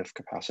capacity, if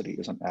capacity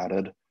isn't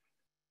added,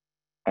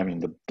 I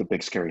mean, the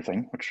big scary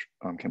thing, which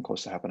came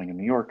close to happening in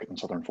New York and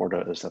Southern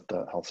Florida, is that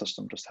the health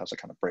system just has a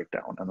kind of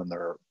breakdown. And then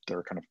there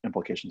are kind of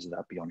implications of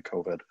that beyond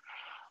COVID.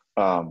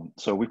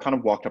 So we've kind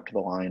of walked up to the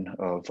line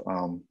of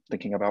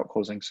thinking about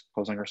closing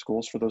our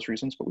schools for those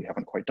reasons, but we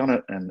haven't quite done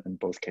it. And in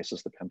both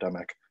cases, the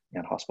pandemic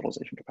and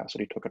hospitalization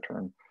capacity took a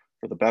turn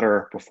for the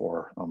better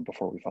before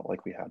we felt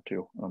like we had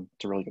to.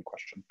 It's a really good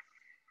question.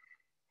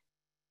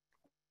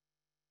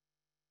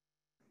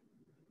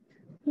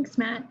 Thanks,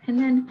 Matt. And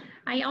then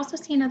I also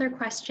see another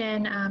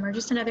question, or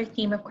just another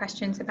theme of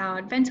questions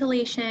about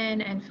ventilation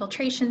and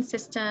filtration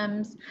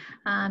systems.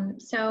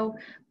 So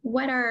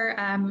what are,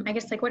 I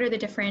guess, like, what are the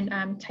different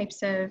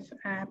types of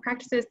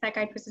practices that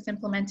Guidepost is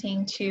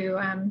implementing to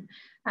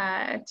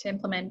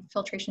implement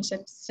filtration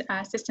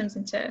systems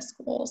into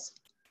schools?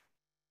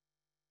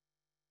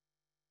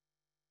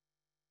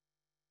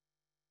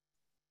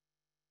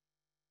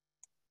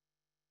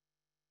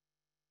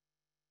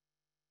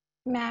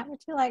 Matt, would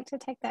you like to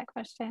take that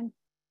question?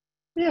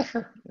 Yeah,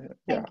 sure.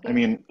 Yeah, I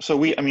mean,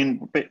 so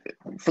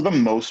for the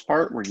most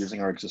part, we're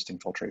using our existing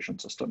filtration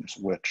systems,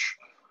 which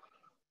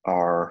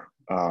are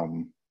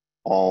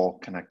all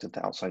connected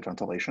to outside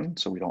ventilation.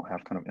 So we don't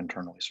have kind of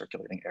internally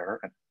circulating air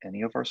at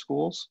any of our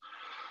schools.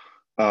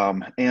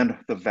 And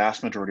the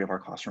vast majority of our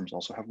classrooms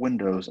also have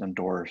windows and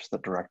doors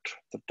that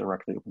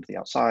directly open to the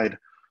outside,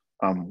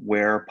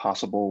 where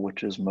possible,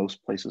 which is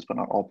most places, but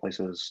not all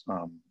places,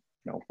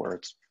 where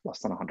it's less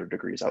than 100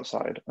 degrees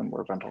outside and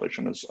where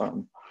ventilation is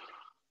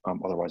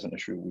otherwise an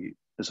issue,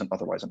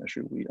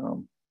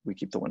 we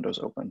keep the windows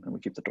open and we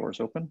keep the doors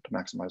open to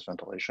maximize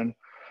ventilation.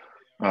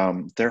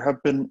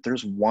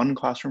 There's one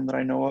classroom that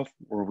I know of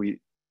where we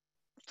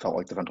felt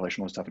like the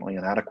ventilation was definitely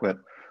inadequate.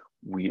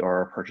 We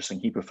are purchasing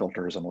HEPA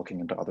filters and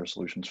looking into other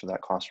solutions for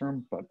that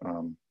classroom. But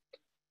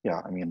yeah,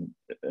 I mean,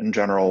 in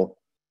general,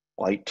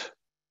 light,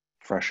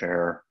 fresh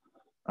air,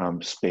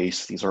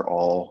 space, these are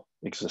all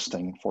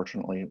existing,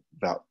 fortunately,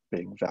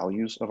 big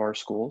values of our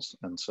schools.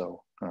 And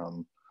so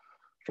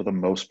for the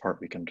most part,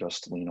 we can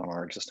just lean on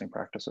our existing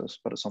practices,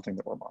 but it's something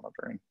that we're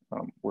monitoring.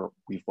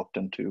 We've looked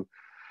into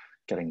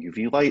getting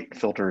UV light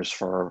filters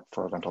for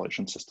our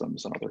ventilation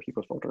systems and other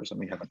HEPA filters, and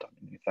we haven't done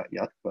any of that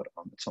yet, but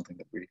it's something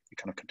that we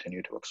kind of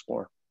continue to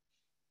explore.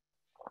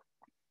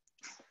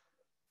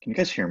 Can you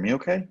guys hear me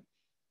okay?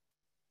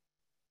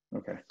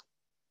 Okay.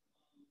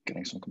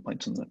 Getting some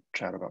complaints in the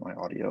chat about my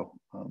audio.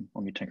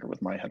 Let me tinker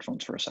with my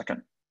headphones for a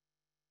second.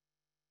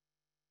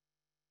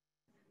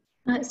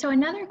 So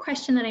another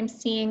question that I'm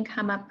seeing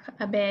come up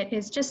a bit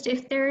is just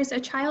if there's a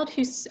child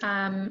who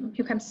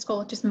comes to school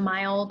with just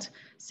mild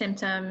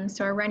symptoms,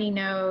 so a runny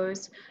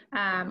nose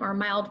or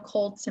mild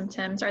cold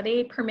symptoms, are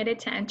they permitted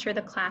to enter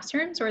the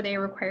classrooms, or are they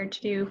required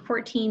to do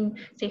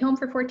stay home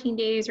for 14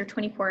 days or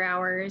 24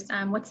 hours?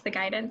 What's the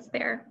guidance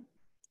there?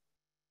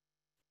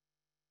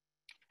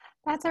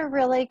 That's a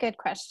really good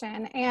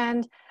question.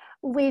 And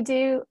we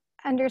do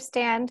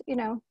understand,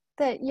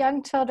 that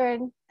young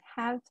children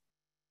have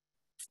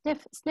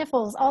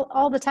sniffles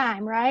all the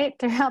time, right,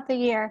 throughout the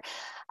year.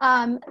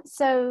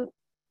 So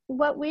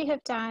what we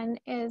have done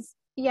is,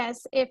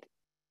 yes, if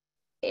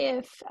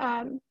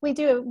we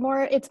do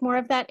more, it's more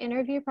of that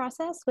interview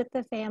process with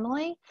the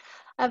family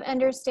of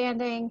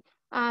understanding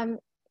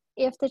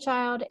if the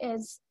child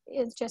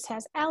just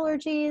has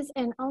allergies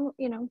and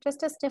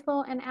just a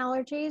sniffle and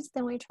allergies,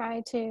 then we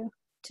try to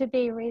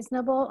be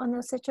reasonable on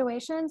those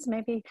situations.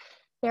 Maybe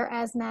they're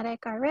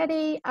asthmatic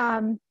already,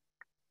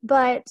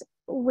 but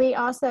we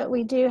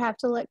do have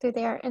to look through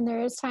there, and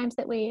there is times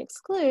that we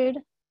exclude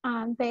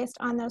based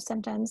on those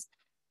symptoms,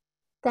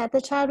 that the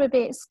child would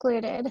be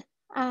excluded.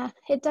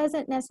 It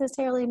doesn't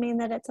necessarily mean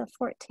that it's a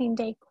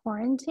 14-day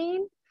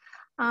quarantine.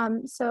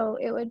 So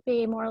it would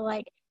be more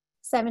like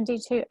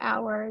 72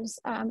 hours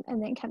and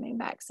then coming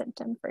back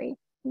symptom-free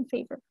and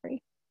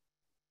fever-free.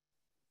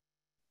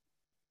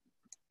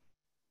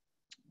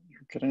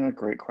 You're getting a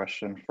great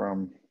question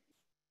from,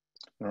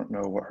 I don't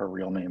know what her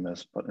real name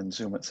is, but in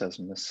Zoom it says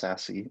Miss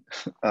Sassy.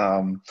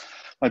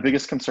 My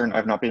biggest concern,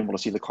 I've not been able to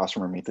see the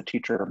classroom or meet the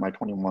teacher. My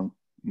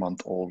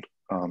 21-month-old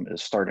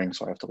is starting,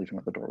 so I have to leave him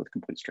at the door with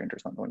complete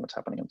strangers, not knowing what's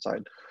happening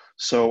inside.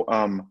 So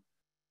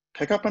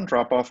pick up and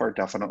drop off are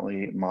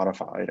definitely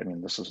modified. I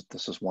mean, this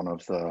is one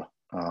of the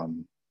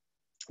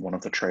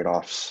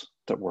trade-offs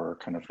that we're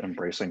kind of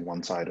embracing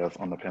one side of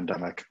on the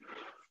pandemic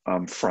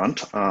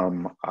front.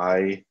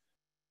 I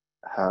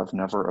have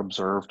never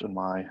observed in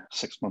my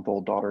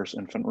 6-month-old daughter's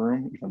infant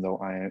room, even though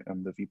I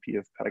am the VP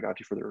of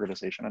pedagogy for the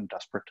organization and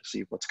desperate to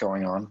see what's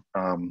going on.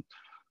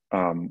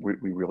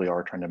 We really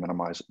are trying to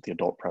minimize the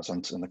adult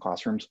presence in the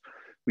classrooms.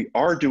 We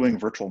are doing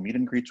virtual meet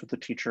and greets with the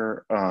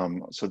teacher.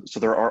 So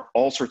there are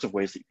all sorts of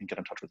ways that you can get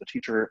in touch with the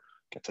teacher,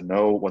 get to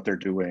know what they're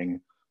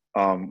doing,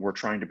 We're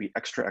trying to be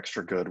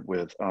extra good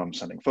with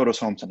sending photos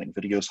home, sending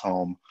videos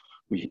home.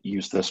 We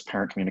use this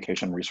parent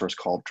communication resource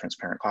called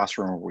Transparent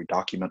Classroom, where we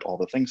document all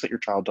the things that your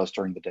child does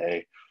during the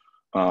day.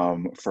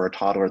 For a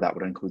toddler, that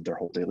would include their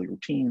whole daily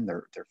routine,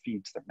 their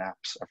feeds, their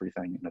naps,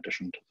 everything, in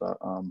addition to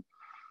the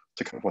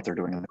to kind of what they're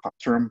doing in the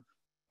classroom.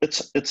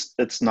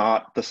 It's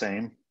not the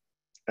same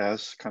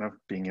as kind of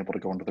being able to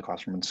go into the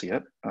classroom and see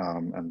it,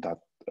 and that,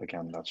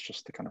 again, that's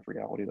just the kind of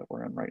reality that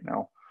we're in right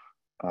now.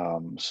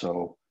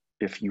 So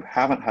if you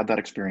haven't had that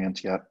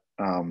experience yet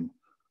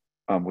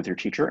with your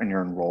teacher and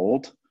you're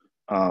enrolled,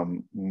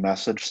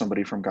 message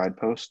somebody from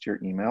Guidepost your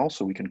email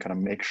so we can kind of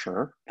make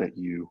sure that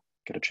you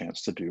get a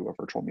chance to do a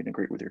virtual meet and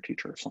greet with your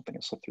teacher if something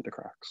has slipped through the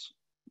cracks.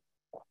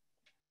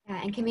 Yeah,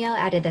 and Camille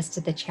added this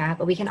to the chat,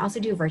 but we can also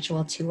do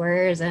virtual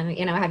tours and,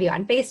 you know, have you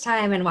on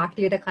FaceTime and walk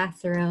through the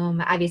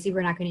classroom. Obviously,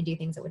 we're not going to do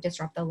things that would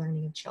disrupt the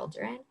learning of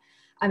children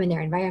in their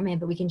environment,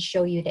 but we can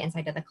show you the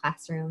inside of the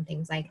classroom,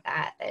 things like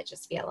that, that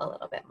just feel a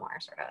little bit more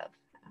sort of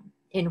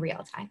in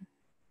real time.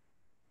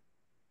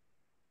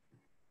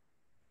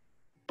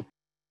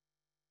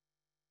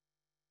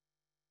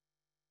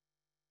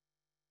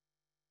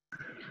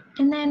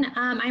 And then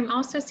I'm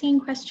also seeing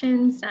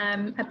questions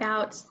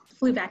about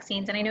flu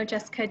vaccines. And I know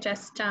Jessica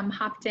just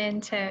hopped in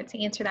to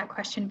answer that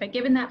question, but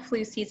given that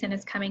flu season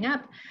is coming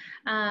up,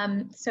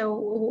 so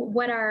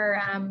what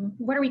are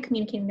we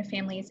communicating to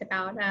families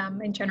about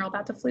in general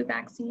about the flu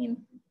vaccine?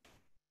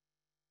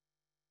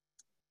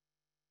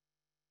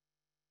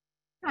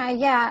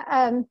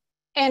 And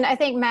I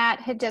think Matt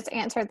had just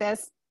answered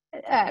this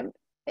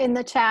in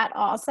the chat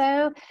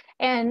also.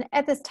 And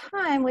at this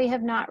time, we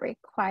have not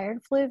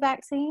required flu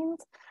vaccines,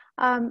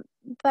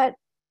 but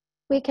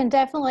we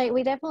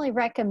definitely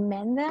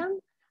recommend them.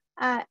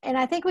 And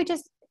I think we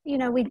just, you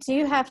know, we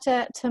do have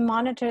to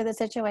monitor the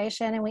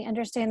situation, and we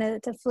understand that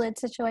it's a fluid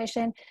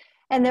situation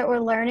and that we're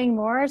learning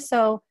more.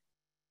 So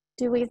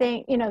do we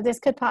think, you know, this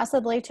could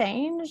possibly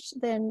change?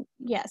 Then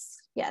yes,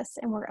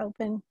 and we're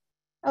open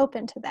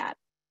to that.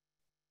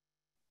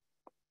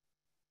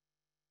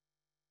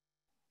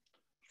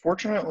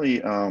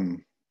 Fortunately,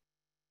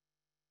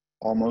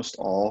 almost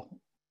all,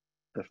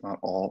 if not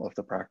all, of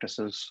the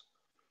practices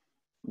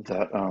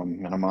that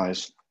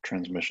minimize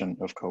transmission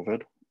of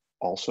COVID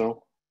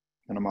also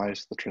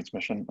minimize the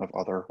transmission of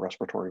other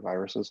respiratory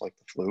viruses like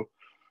the flu.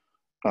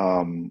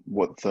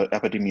 What the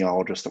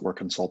epidemiologists that we're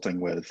consulting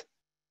with,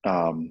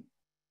 I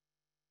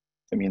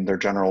mean, their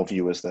general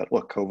view is that,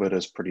 look, COVID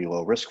is pretty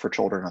low risk for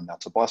children, and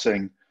that's a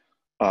blessing.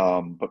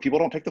 But people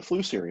don't take the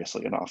flu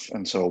seriously enough.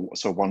 And so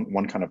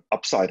one kind of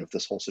upside of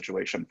this whole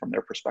situation from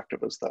their perspective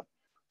is that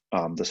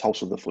this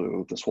helps with the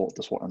flu. This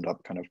will end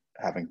up kind of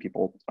having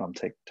people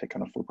take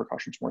kind of flu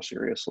precautions more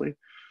seriously.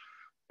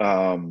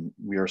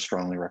 We are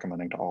strongly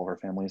recommending to all of our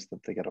families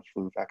that they get a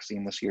flu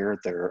vaccine this year.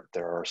 There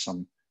are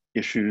some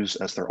issues,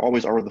 as there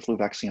always are with the flu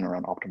vaccine,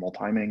 around optimal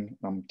timing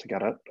to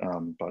get it,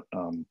 but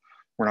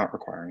we're not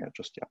requiring it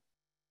just yet.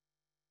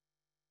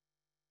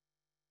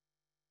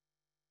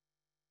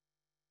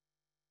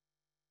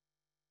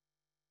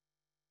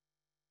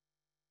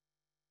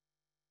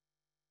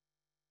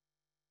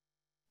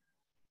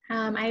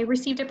 I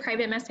received a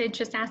private message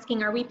just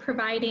asking, are we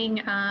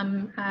providing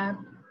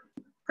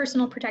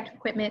personal protective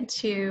equipment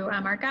to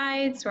our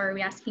guides, or are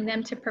we asking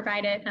them to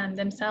provide it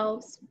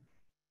themselves?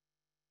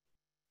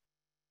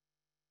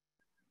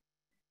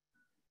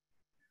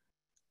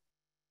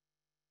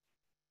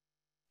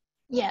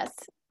 Yes,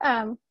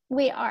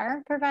 we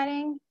are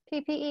providing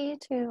PPE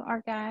to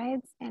our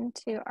guides and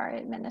to our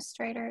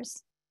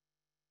administrators.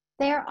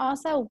 They are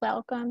also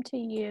welcome to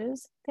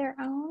use their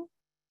own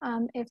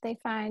if they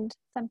find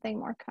something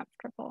more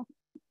comfortable.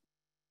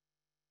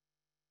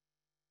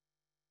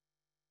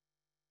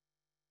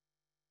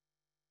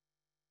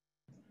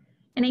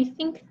 And I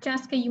think,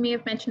 Jessica, you may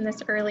have mentioned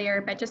this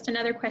earlier, but just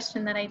another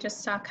question that I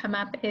just saw come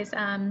up is,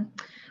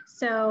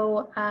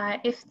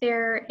 if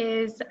there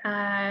is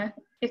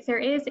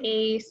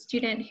a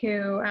student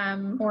who,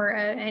 or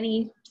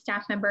any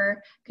staff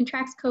member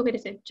contracts COVID,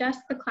 is it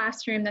just the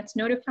classroom that's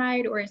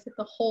notified, or is it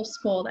the whole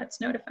school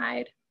that's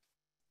notified?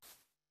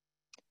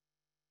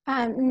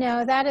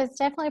 No, that is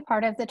definitely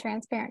part of the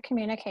transparent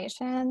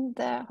communication.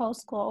 The whole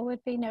school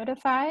would be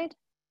notified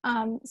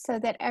so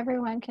that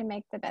everyone can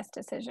make the best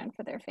decision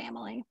for their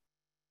family.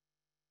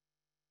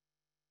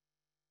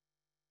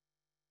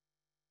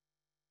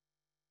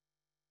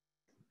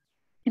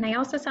 And I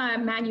also saw,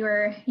 Matt, you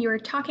were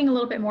talking a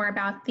little bit more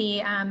about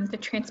the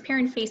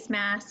transparent face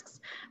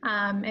masks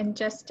and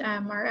just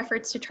our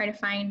efforts to try to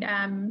find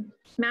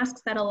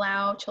masks that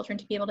allow children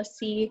to be able to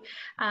see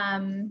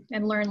and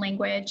learn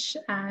language.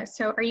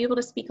 So are you able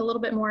to speak a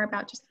little bit more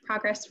about just the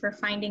progress for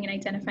finding and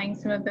identifying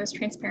some of those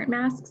transparent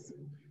masks?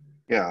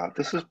 Yeah,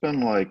 this has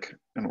been like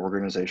an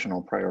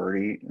organizational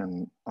priority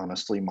and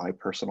honestly my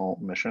personal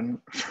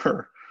mission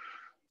for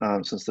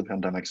since the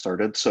pandemic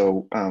started.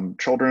 So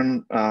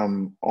children,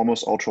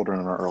 almost all children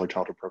in our early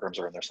childhood programs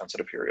are in their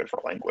sensitive period for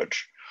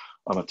language.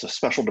 It's a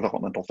special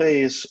developmental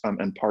phase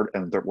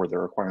where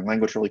they're acquiring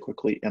language really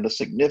quickly. And a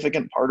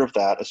significant part of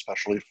that,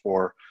 especially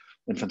for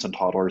infants and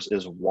toddlers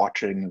is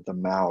watching the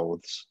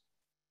mouths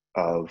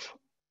of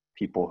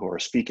people who are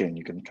speaking.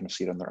 You can kind of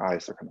see it in their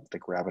eyes. They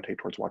gravitate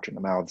towards watching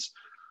the mouths.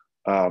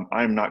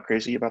 I'm not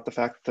crazy about the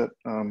fact that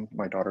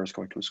my daughter is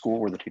going to a school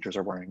where the teachers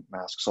are wearing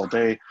masks all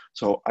day.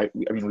 So I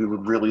mean, we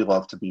would really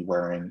love to be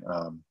wearing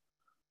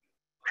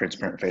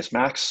transparent face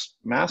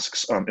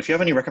masks. If you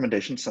have any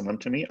recommendations, send them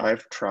to me.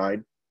 I've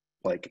tried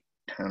like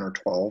 10 or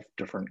 12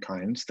 different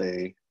kinds.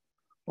 They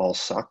all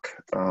suck.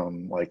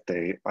 Like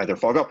they either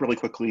fog up really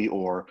quickly,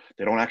 or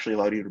they don't actually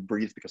allow you to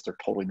breathe because they're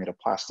totally made of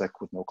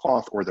plastic with no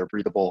cloth, or they're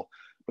breathable,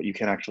 but you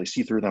can't actually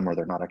see through them, or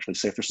they're not actually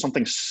safe. There's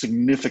something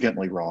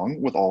significantly wrong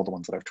with all the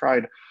ones that I've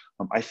tried.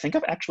 I think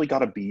I've actually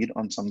got a bead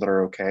on some that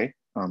are okay.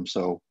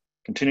 So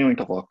continuing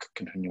to look,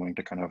 continuing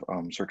to kind of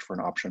search for an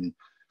option.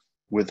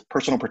 With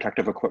personal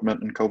protective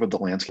equipment in COVID, the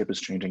landscape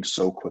is changing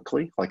so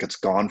quickly. Like it's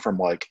gone from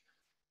like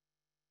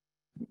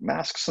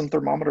masks and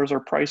thermometers are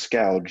price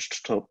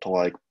gouged to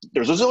like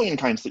there's a zillion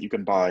kinds that you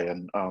can buy,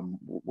 and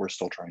we're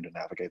still trying to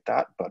navigate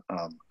that. But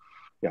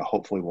yeah,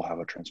 hopefully we'll have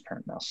a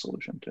transparent mask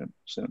solution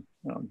soon.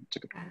 It's a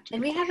good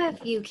and we have a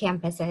few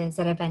campuses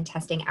that have been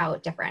testing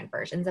out different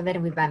versions of it,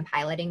 and we've been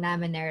piloting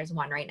them. And there's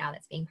one right now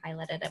that's being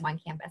piloted at one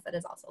campus that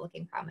is also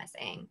looking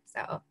promising.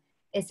 So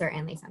it's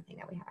certainly something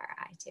that we have our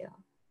eye to.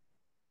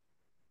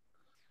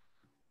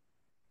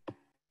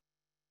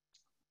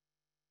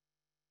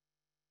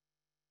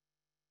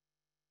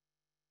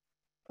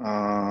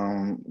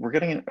 We're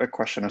getting a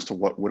question as to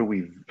what do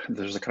we,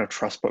 there's a kind of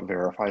trust but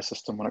verify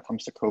system when it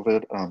comes to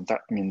COVID.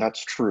 I mean,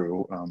 that's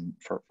true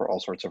for all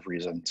sorts of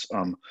reasons.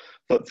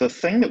 The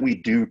thing that we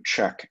do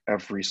check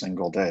every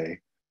single day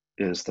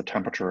is the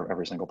temperature of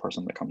every single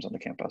person that comes into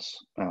campus.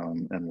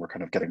 And we're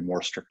kind of getting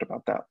more strict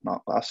about that,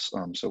 not less.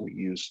 So we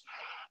use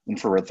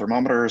infrared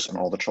thermometers on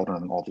all the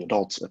children and all the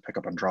adults at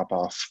pickup and drop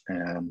off.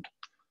 And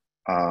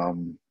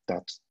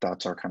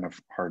that's our kind of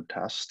hard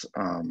test.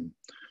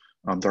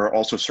 There are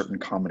also certain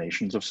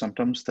combinations of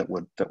symptoms that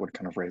would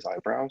kind of raise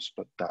eyebrows,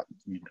 but that,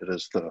 I mean, it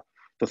is the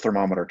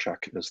thermometer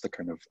check is the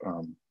kind of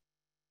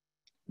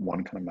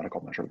one kind of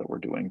medical measure that we're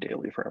doing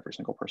daily for every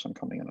single person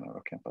coming in and out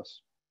of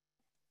campus.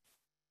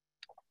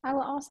 I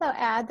will also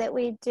add that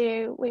we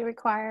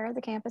require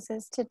the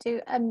campuses to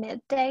do a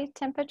midday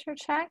temperature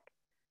check,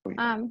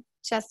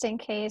 just in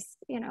case,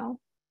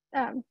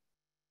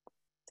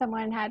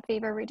 someone had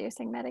fever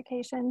reducing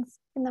medications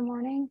in the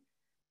morning,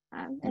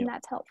 and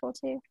that's helpful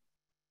too.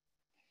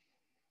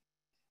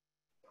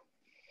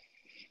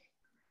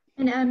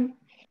 And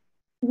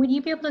would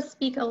you be able to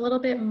speak a little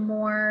bit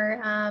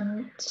more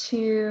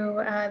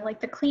to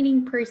like the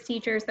cleaning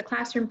procedures, the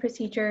classroom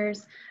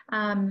procedures,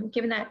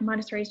 given that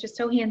Montessori is just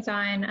so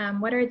hands-on,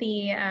 what are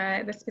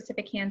the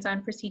specific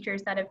hands-on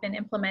procedures that have been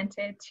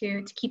implemented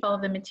to keep all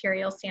of the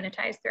materials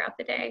sanitized throughout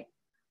the day?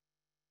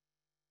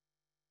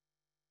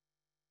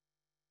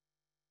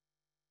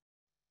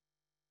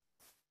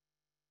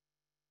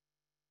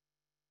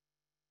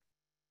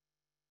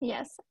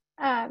 Yes,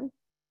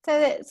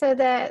 so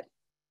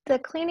the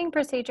cleaning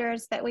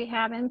procedures that we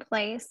have in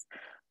place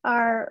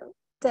are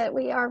that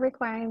we are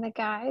requiring the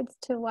guides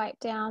to wipe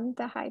down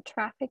the high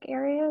traffic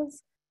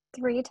areas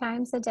 3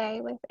 times a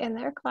day within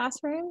their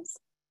classrooms.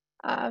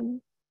 And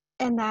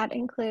that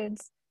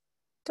includes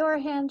door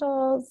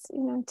handles,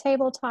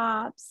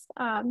 tabletops,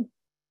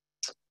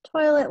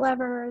 toilet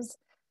levers,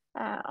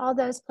 all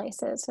those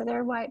places. So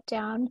they're wiped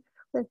down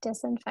with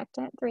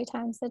disinfectant 3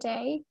 times a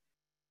day.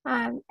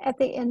 At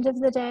the end of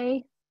the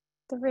day,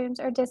 the rooms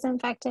are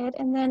disinfected,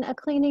 and then a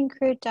cleaning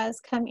crew does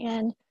come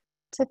in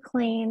to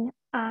clean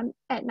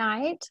at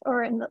night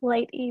or in the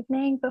late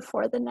evening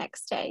before the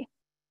next day.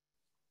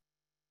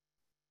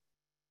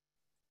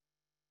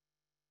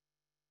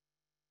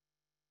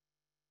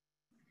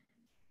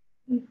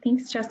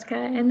 Thanks, Jessica.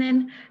 And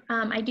then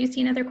I do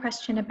see another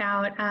question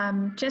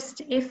about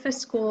just if a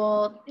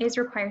school is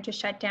required to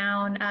shut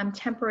down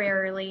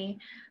temporarily,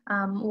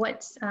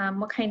 what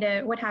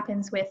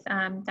happens with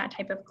that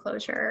type of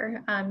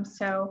closure?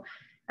 So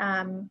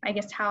I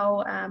guess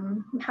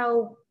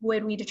how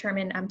would we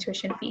determine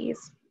tuition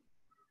fees?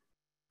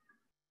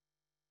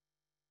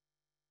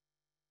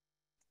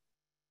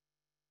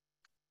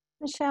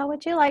 Michelle,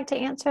 would you like to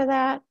answer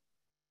that?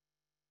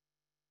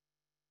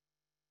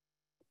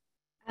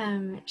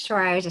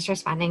 Sure, I was just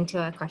responding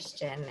to a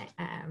question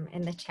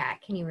in the chat.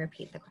 Can you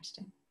repeat the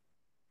question?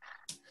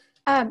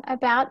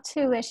 About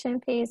tuition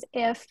fees,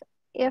 if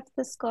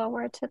the school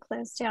were to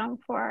close down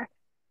for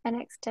an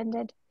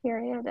extended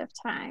period of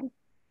time,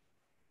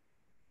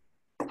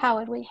 how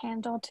would we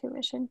handle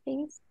tuition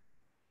fees?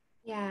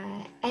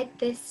 Yeah, at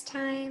this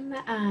time,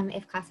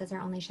 if classes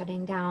are only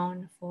shutting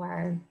down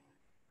for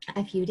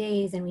a few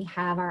days and we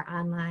have our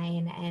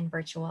online and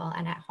virtual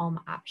and at-home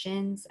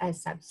options as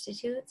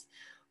substitutes,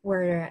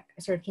 we're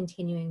sort of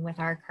continuing with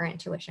our current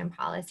tuition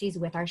policies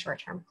with our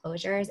short-term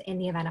closures. In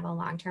the event of a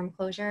long-term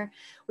closure,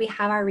 we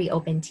have our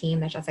reopen team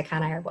that Jessica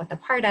and I are both a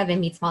part of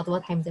and meets multiple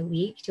times a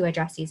week to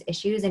address these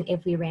issues. And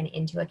if we ran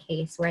into a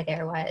case where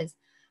there was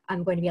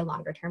going to be a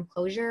longer-term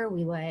closure,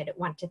 we would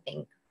want to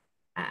think,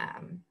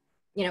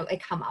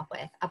 come up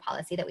with a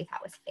policy that we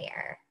thought was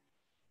fair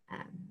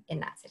in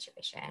that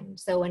situation.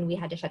 So when we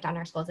had to shut down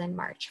our schools in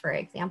March, for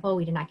example,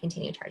 we did not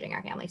continue charging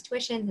our families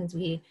tuition since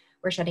we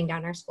were shutting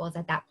down our schools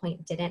at that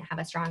point, didn't have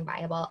a strong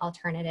viable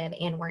alternative,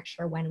 and weren't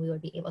sure when we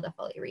would be able to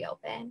fully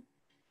reopen.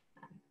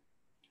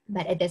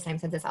 But at this time,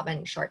 since it's all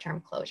been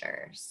short-term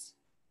closures,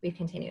 we've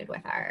continued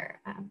with our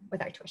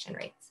tuition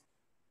rates.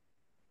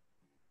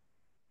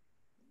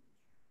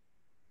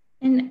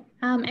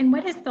 And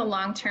what is the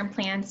long-term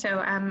plan? So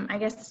I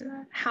guess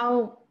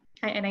how,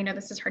 and I know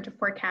this is hard to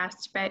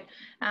forecast, but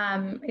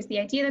is the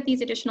idea that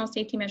these additional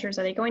safety measures,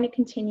 are they going to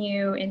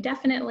continue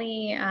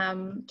indefinitely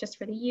just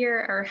for the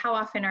year, or how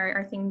often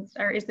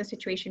is the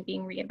situation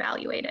being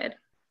reevaluated?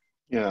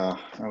 Yeah,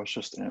 I was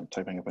just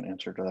typing up an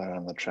answer to that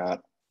in the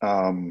chat.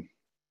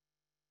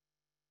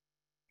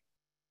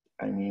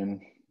 I mean,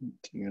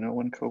 do you know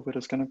when COVID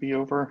is going to be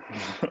over?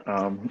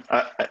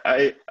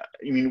 I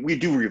mean, we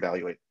do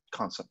reevaluate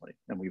constantly,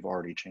 and we've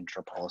already changed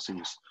our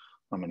policies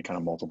in kind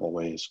of multiple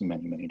ways,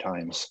 many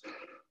times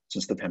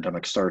since the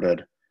pandemic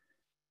started.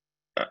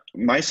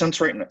 My sense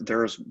right now,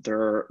 there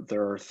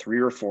are 3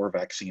 or 4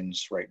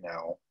 vaccines right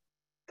now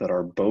that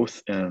are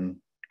both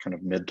in kind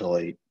of mid to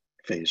late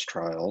phase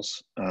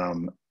trials,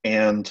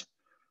 and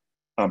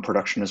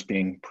production is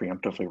being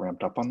preemptively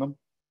ramped up on them.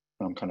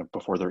 Kind of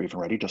before they're even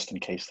ready, just in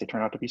case they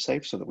turn out to be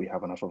safe, so that we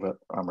have enough of it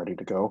ready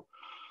to go.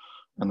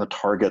 And the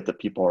target that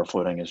people are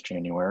floating is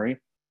January.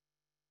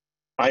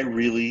 I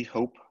really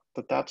hope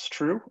that that's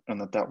true and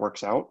that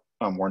works out.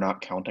 We're not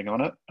counting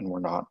on it, and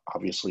we're not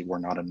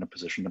in a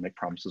position to make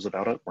promises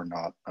about it. We're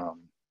not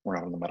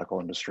in the medical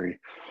industry.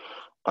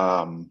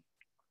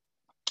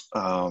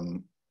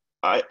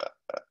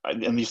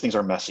 And these things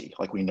are messy.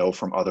 Like, we know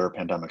from other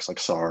pandemics like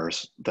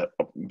SARS that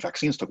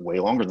vaccines took way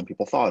longer than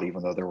people thought,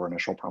 even though there were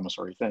initial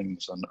promissory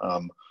things. And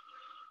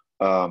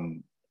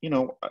you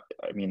know,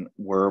 I mean,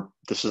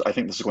 I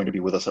think this is going to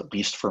be with us at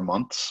least for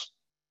months.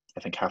 I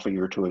think half a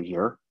year to a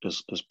year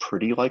is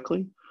pretty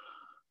likely.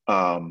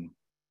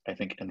 I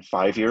think in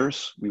 5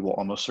 years we will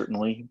almost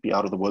certainly be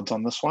out of the woods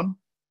on this one.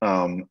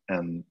 And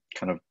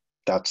kind of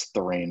that's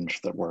the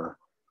range that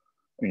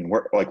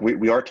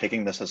we are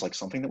taking this as like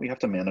something that we have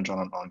to manage on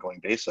an ongoing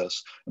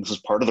basis. And this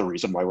is part of the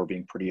reason why we're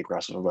being pretty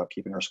aggressive about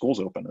keeping our schools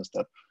open, is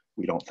that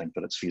we don't think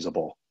that it's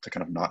feasible to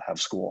kind of not have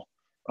school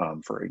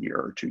for a year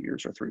or 2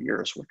 years or 3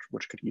 years,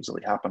 which could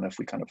easily happen if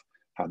we kind of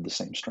had the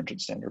same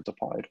stringent standards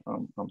applied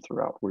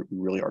throughout. We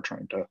really are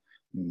trying to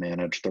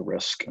manage the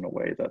risk in a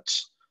way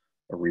that's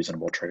a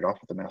reasonable trade-off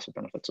with the massive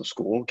benefits of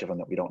school, given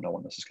that we don't know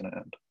when this is going to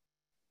end.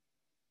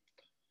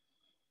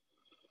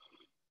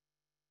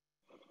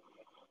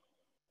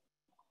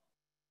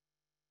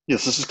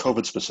 Yes, this is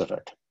COVID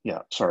specific. Yeah,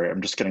 sorry,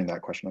 I'm just getting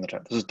that question in the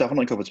chat. This is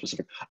definitely COVID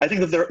specific. I think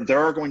that there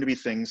are going to be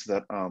things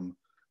that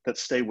that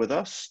stay with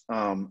us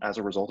as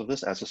a result of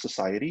this as a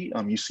society.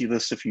 You see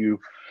this if you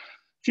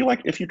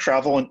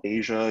travel in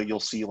Asia,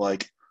 you'll see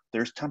like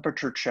there's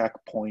temperature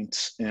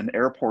checkpoints in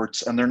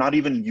airports, and they're not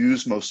even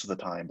used most of the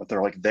time, but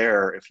they're like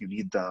there if you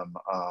need them.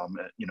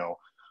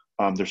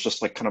 There's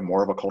just like kind of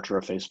more of a culture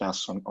of face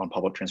masks on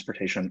public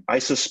transportation. I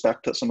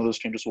suspect that some of those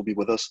changes will be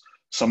with us.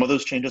 Some of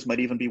those changes might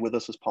even be with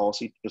us as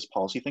policy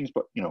things,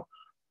 but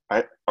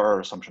our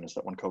assumption is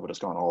that when COVID is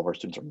gone, all of our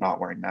students are not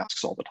wearing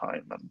masks all the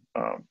time, and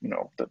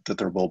that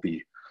there will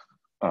be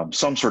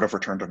some sort of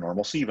return to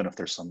normalcy, even if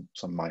there's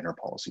some minor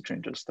policy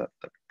changes that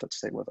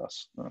stay with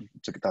us.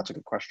 That's a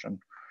good question.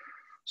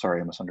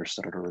 Sorry, I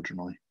misunderstood it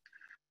originally.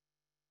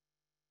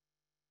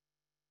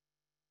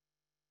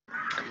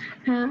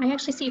 I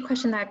actually see a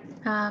question that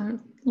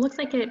looks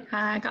like it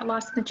got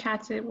lost in the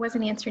chat, so it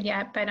wasn't answered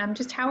yet, but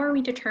just how are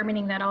we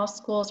determining that all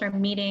schools are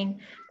meeting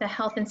the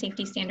health and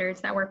safety standards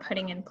that we're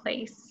putting in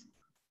place?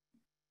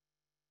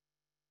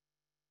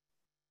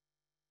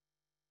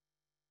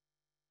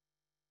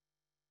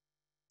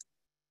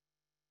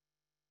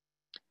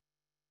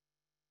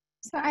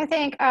 So I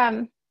think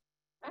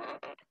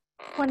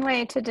one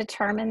way to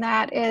determine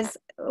that is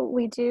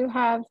we do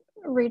have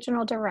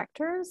regional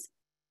directors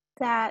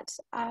that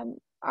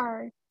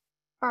are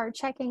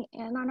checking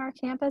in on our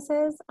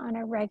campuses on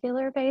a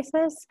regular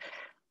basis,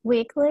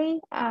 weekly,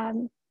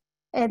 and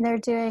they're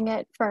doing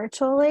it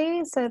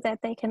virtually so that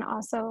they can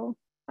also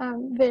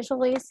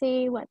visually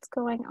see what's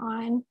going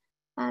on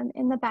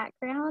in the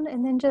background,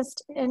 and then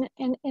just in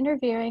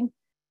interviewing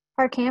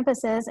our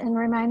campuses and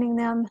reminding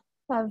them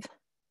of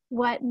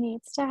what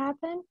needs to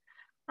happen.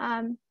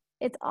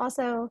 It's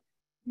also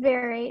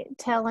very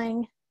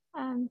telling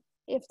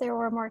if there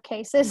were more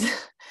cases.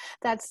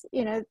 That's,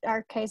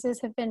 our cases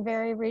have been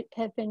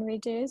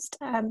reduced,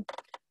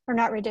 or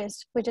not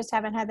reduced. We just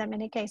haven't had that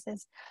many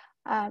cases.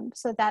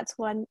 So that's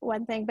one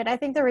thing. But I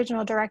think the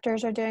regional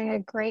directors are doing a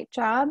great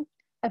job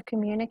of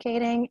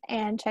communicating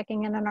and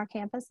checking in on our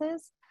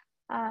campuses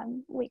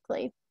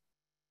weekly.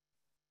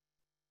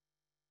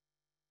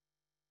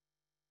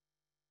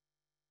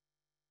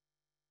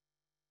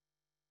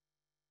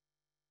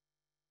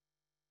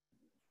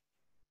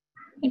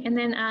 And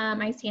then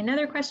I see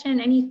another question.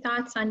 Any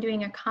thoughts on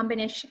doing a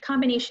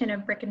combination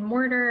of brick and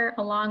mortar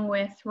along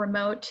with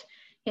remote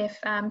if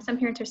some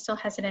parents are still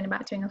hesitant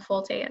about doing a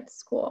full day at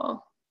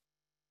school?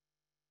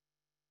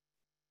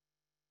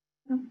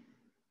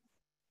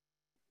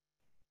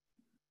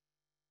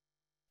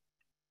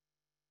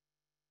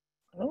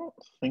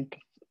 think,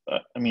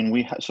 I mean,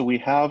 we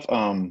have,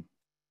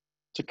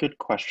 it's a good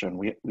question.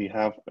 We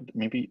have,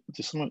 maybe,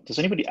 does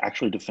anybody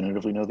actually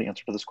definitively know the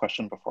answer to this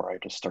question before I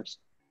just start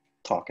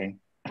talking?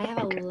 I have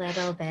Okay. a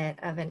little bit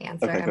of an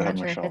answer. Okay, I'm go not ahead,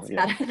 sure Michelle. if it's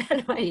Yeah. better than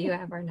what you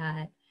have or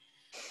not.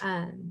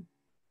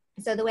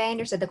 So the way I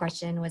understood the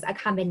question was a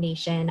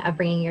combination of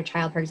bringing your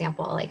child, for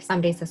example, like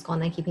some days to school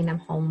and then keeping them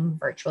home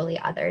virtually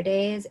other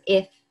days.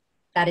 If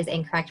that is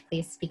incorrect,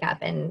 please speak up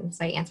and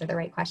so I answer the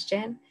right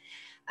question.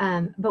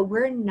 But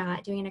we're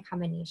not doing a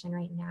combination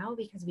right now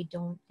because we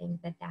don't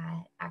think that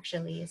that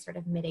actually sort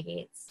of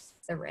mitigates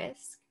the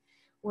risk.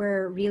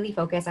 We're really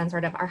focused on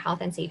sort of our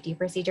health and safety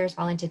procedures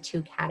fall into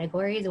two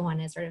categories.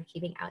 One is sort of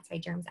keeping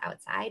outside germs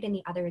outside, and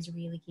the other is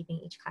really keeping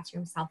each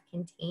classroom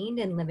self-contained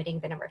and limiting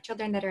the number of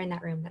children that are in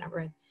that room, the number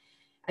of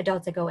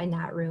adults that go in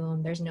that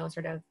room. There's no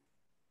sort of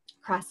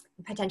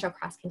potential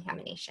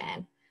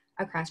cross-contamination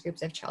across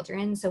groups of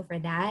children. So for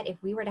that,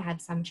 if we were to have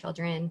some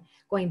children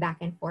going back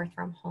and forth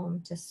from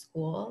home to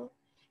school,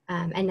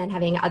 and then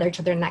having other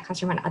children in that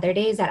classroom on other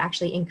days, that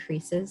actually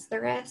increases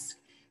the risk.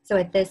 So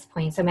at this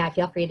point, so Matt,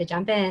 feel free to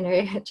jump in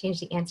or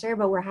change the answer,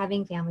 but we're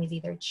having families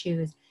either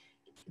choose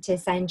to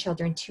send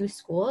children to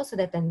school so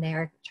that then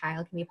their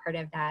child can be part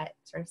of that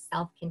sort of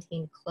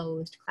self-contained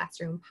closed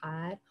classroom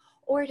pod,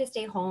 or to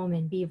stay home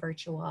and be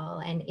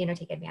virtual and, you know,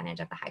 take advantage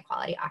of the high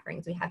quality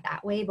offerings we have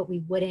that way. But we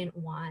wouldn't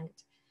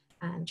want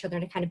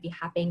children to kind of be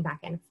hopping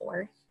back and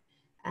forth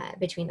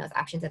between those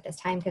options at this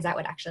time, because that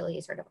would actually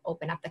sort of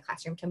open up the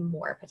classroom to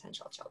more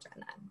potential children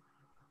then.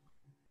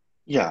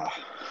 Yeah,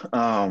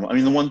 I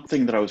mean, the one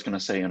thing that I was going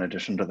to say in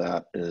addition to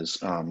that is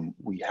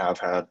we have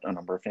had a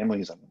number of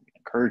families and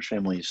encourage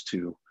families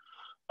to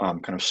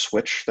kind of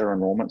switch their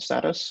enrollment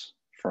status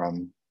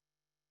from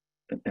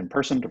in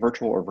person to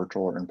virtual or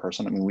virtual or in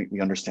person. I mean,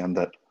 we understand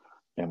that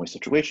family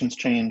situations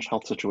change,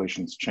 health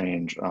situations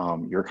change.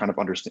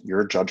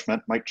 Your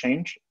judgment might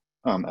change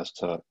as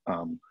to,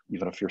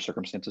 even if your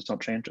circumstances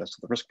don't change, as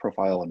to the risk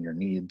profile and your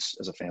needs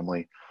as a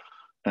family.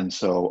 And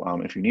so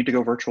if you need to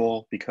go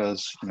virtual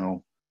because, you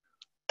know,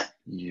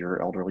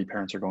 your elderly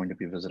parents are going to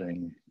be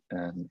visiting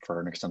and for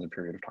an extended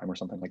period of time or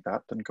something like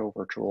that, then go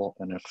virtual.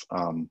 And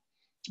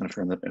if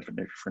you're in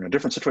a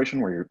different situation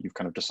where you've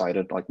kind of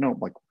decided like, no,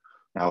 like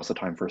now is the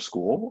time for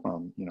school,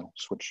 you know,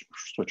 switch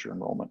your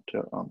enrollment to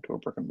a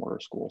brick and mortar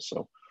school.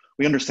 So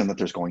we understand that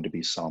there's going to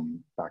be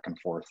some back and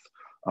forth.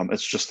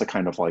 It's just the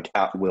kind of like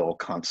at will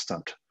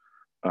constant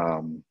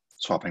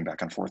swapping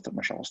back and forth that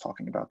Michelle was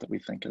talking about that we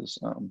think is,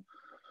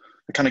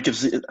 it kind of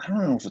gives it, I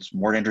don't know if it's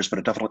more dangerous, but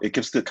it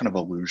gives the kind of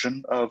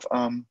illusion of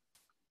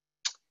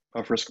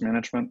risk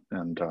management.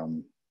 And,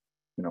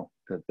 you know,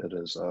 it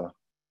is, you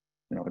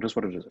know, it is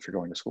what it is. If you're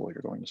going to school,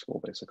 you're going to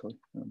school basically.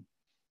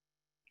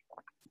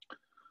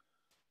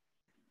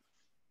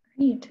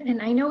 Great,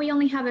 and I know we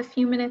only have a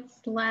few minutes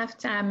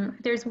left.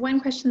 There's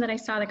one question that I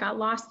saw that got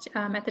lost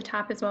at the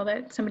top as well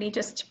that somebody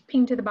just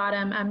pinged to the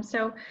bottom.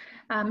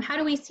 How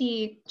do we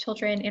see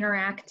children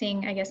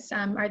interacting? I guess,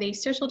 are they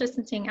social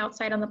distancing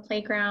outside on the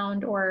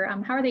playground, or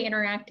how are they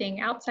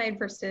interacting outside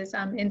versus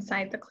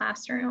inside the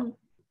classroom?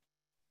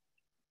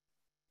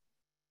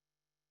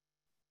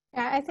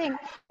 Yeah, I think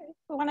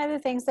one of the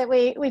things that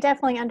we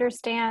definitely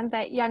understand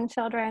that young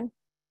children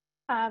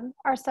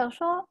are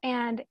social,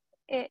 and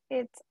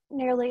it's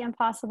nearly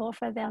impossible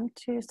for them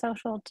to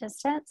social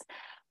distance,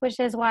 which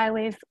is why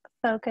we've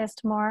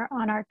focused more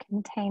on our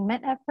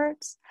containment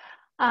efforts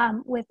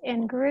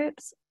within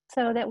groups,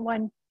 so that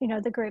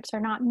the groups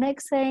are not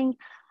mixing,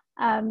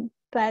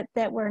 but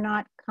that we're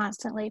not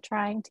constantly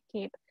trying to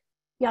keep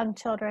young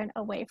children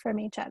away from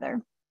each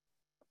other.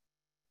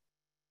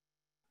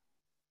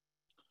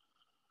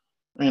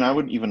 I mean, I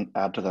would even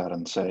add to that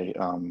and say,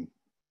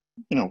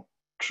 you know,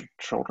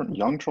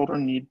 young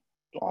children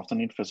often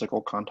need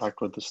physical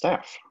contact with the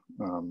staff.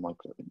 Like,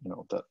 you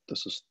know, that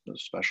this is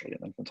especially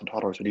in infants and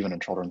toddlers, but even in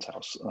children's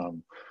house,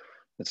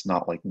 it's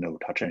not like no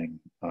touching.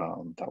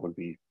 That would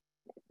be,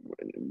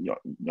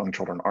 young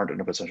children aren't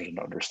in a position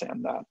to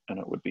understand that, and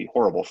it would be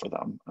horrible for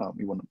them.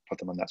 You wouldn't put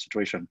them in that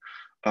situation.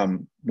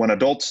 When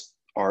adults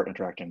are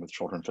interacting with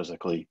children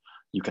physically,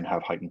 you can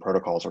have heightened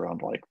protocols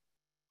around like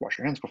wash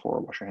your hands before,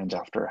 wash your hands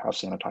after, have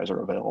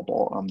sanitizer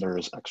available. There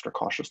is extra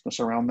cautiousness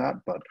around that,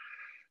 but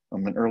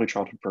in early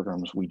childhood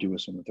programs, we do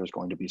assume that there's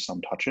going to be some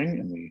touching,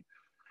 and we,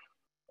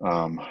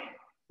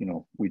 you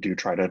know, we do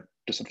try to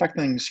disinfect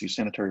things, use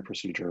sanitary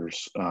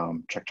procedures,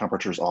 check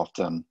temperatures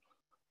often,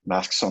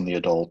 masks on the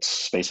adults,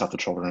 space out the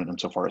children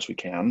insofar as we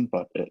can,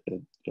 but it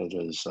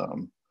is,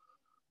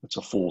 it's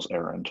a fool's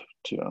errand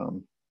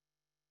to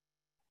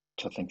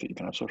think that you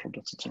can have social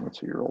distancing with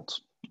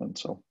 2-year-olds, and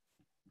so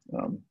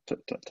to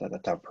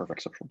have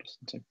perfect social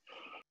distancing.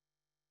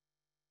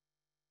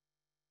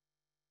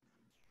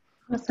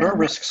 There are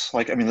risks.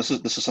 Like, I mean, this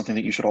is something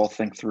that you should all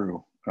think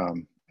through.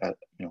 You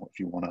know, if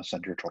you want to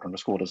send your children to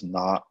school, it is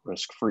not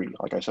risk-free.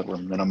 Like I said, we're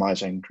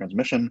minimizing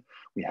transmission.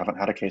 We haven't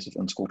had a case of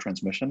in-school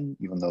transmission,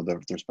 even though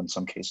there's been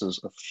some cases,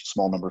 a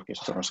small number of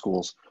cases in our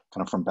schools,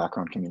 kind of from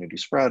background community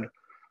spread.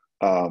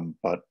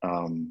 But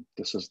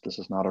this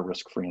is not a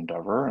risk-free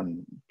endeavor,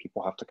 and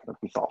people have to kind of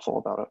be thoughtful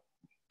about it.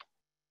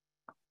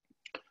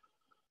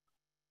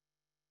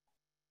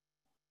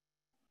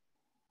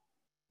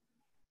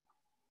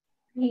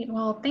 Great.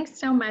 Well, thanks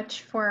so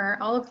much for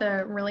all of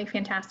the really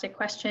fantastic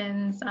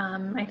questions.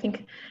 I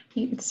think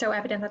it's so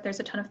evident that there's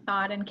a ton of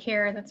thought and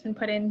care that's been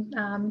put in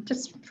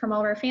just from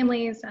all of our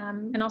families.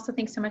 And also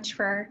thanks so much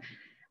for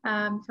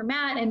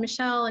Matt and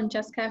Michelle and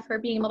Jessica for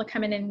being able to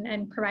come in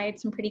and provide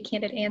some pretty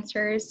candid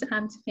answers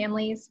to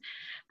families.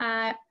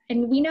 And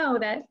we know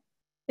that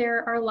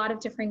there are a lot of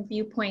different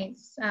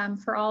viewpoints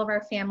for all of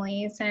our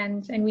families,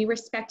 and we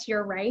respect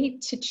your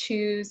right to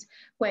choose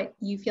what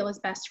you feel is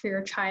best for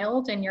your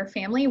child and your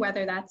family,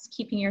 whether that's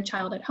keeping your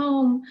child at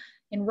home,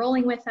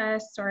 enrolling with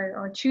us,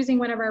 or choosing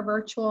one of our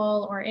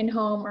virtual or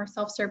in-home or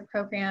self-serve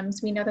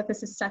programs. We know that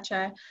this is such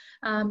a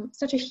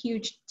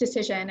huge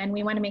decision, and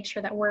we want to make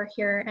sure that we're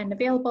here and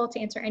available to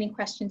answer any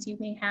questions you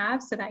may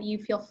have so that you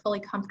feel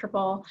fully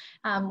comfortable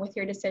with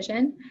your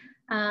decision.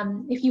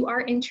 If you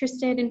are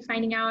interested in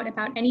finding out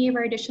about any of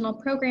our additional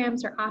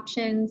programs or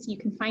options, you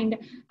can find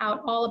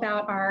out all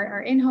about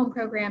our in-home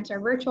programs, our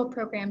virtual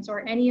programs,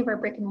 or any of our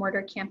brick and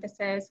mortar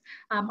campuses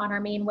on our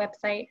main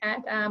website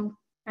at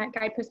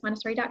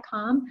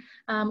guidepostmontessori.com,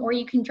 or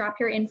you can drop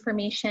your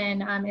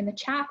information in the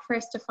chat for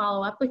us to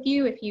follow up with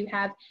you if you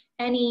have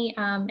any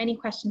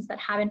questions that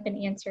haven't been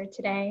answered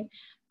today.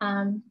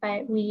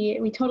 But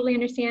we totally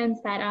understand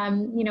that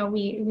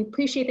we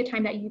appreciate the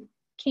time that you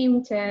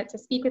came to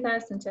speak with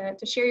us and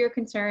to share your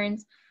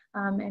concerns,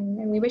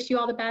 and we wish you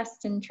all the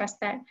best and trust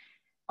that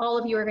all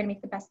of you are going to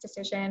make the best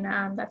decision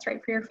that's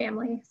right for your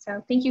family.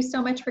 So thank you so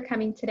much for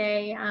coming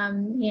today,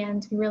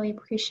 and we really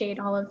appreciate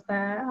all of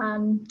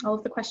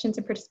the questions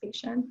and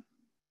participation.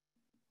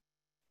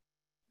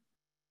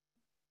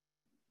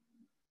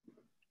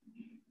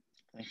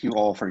 Thank you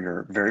all for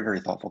your very,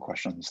 very thoughtful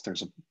questions.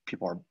 There's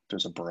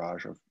a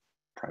barrage of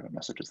private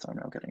messages that I'm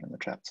now getting in the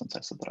chat since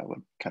I said that I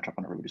would catch up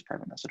on everybody's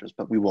private messages,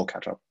 but we will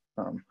catch up.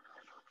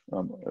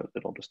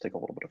 It'll just take a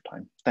little bit of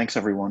time. Thanks,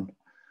 everyone.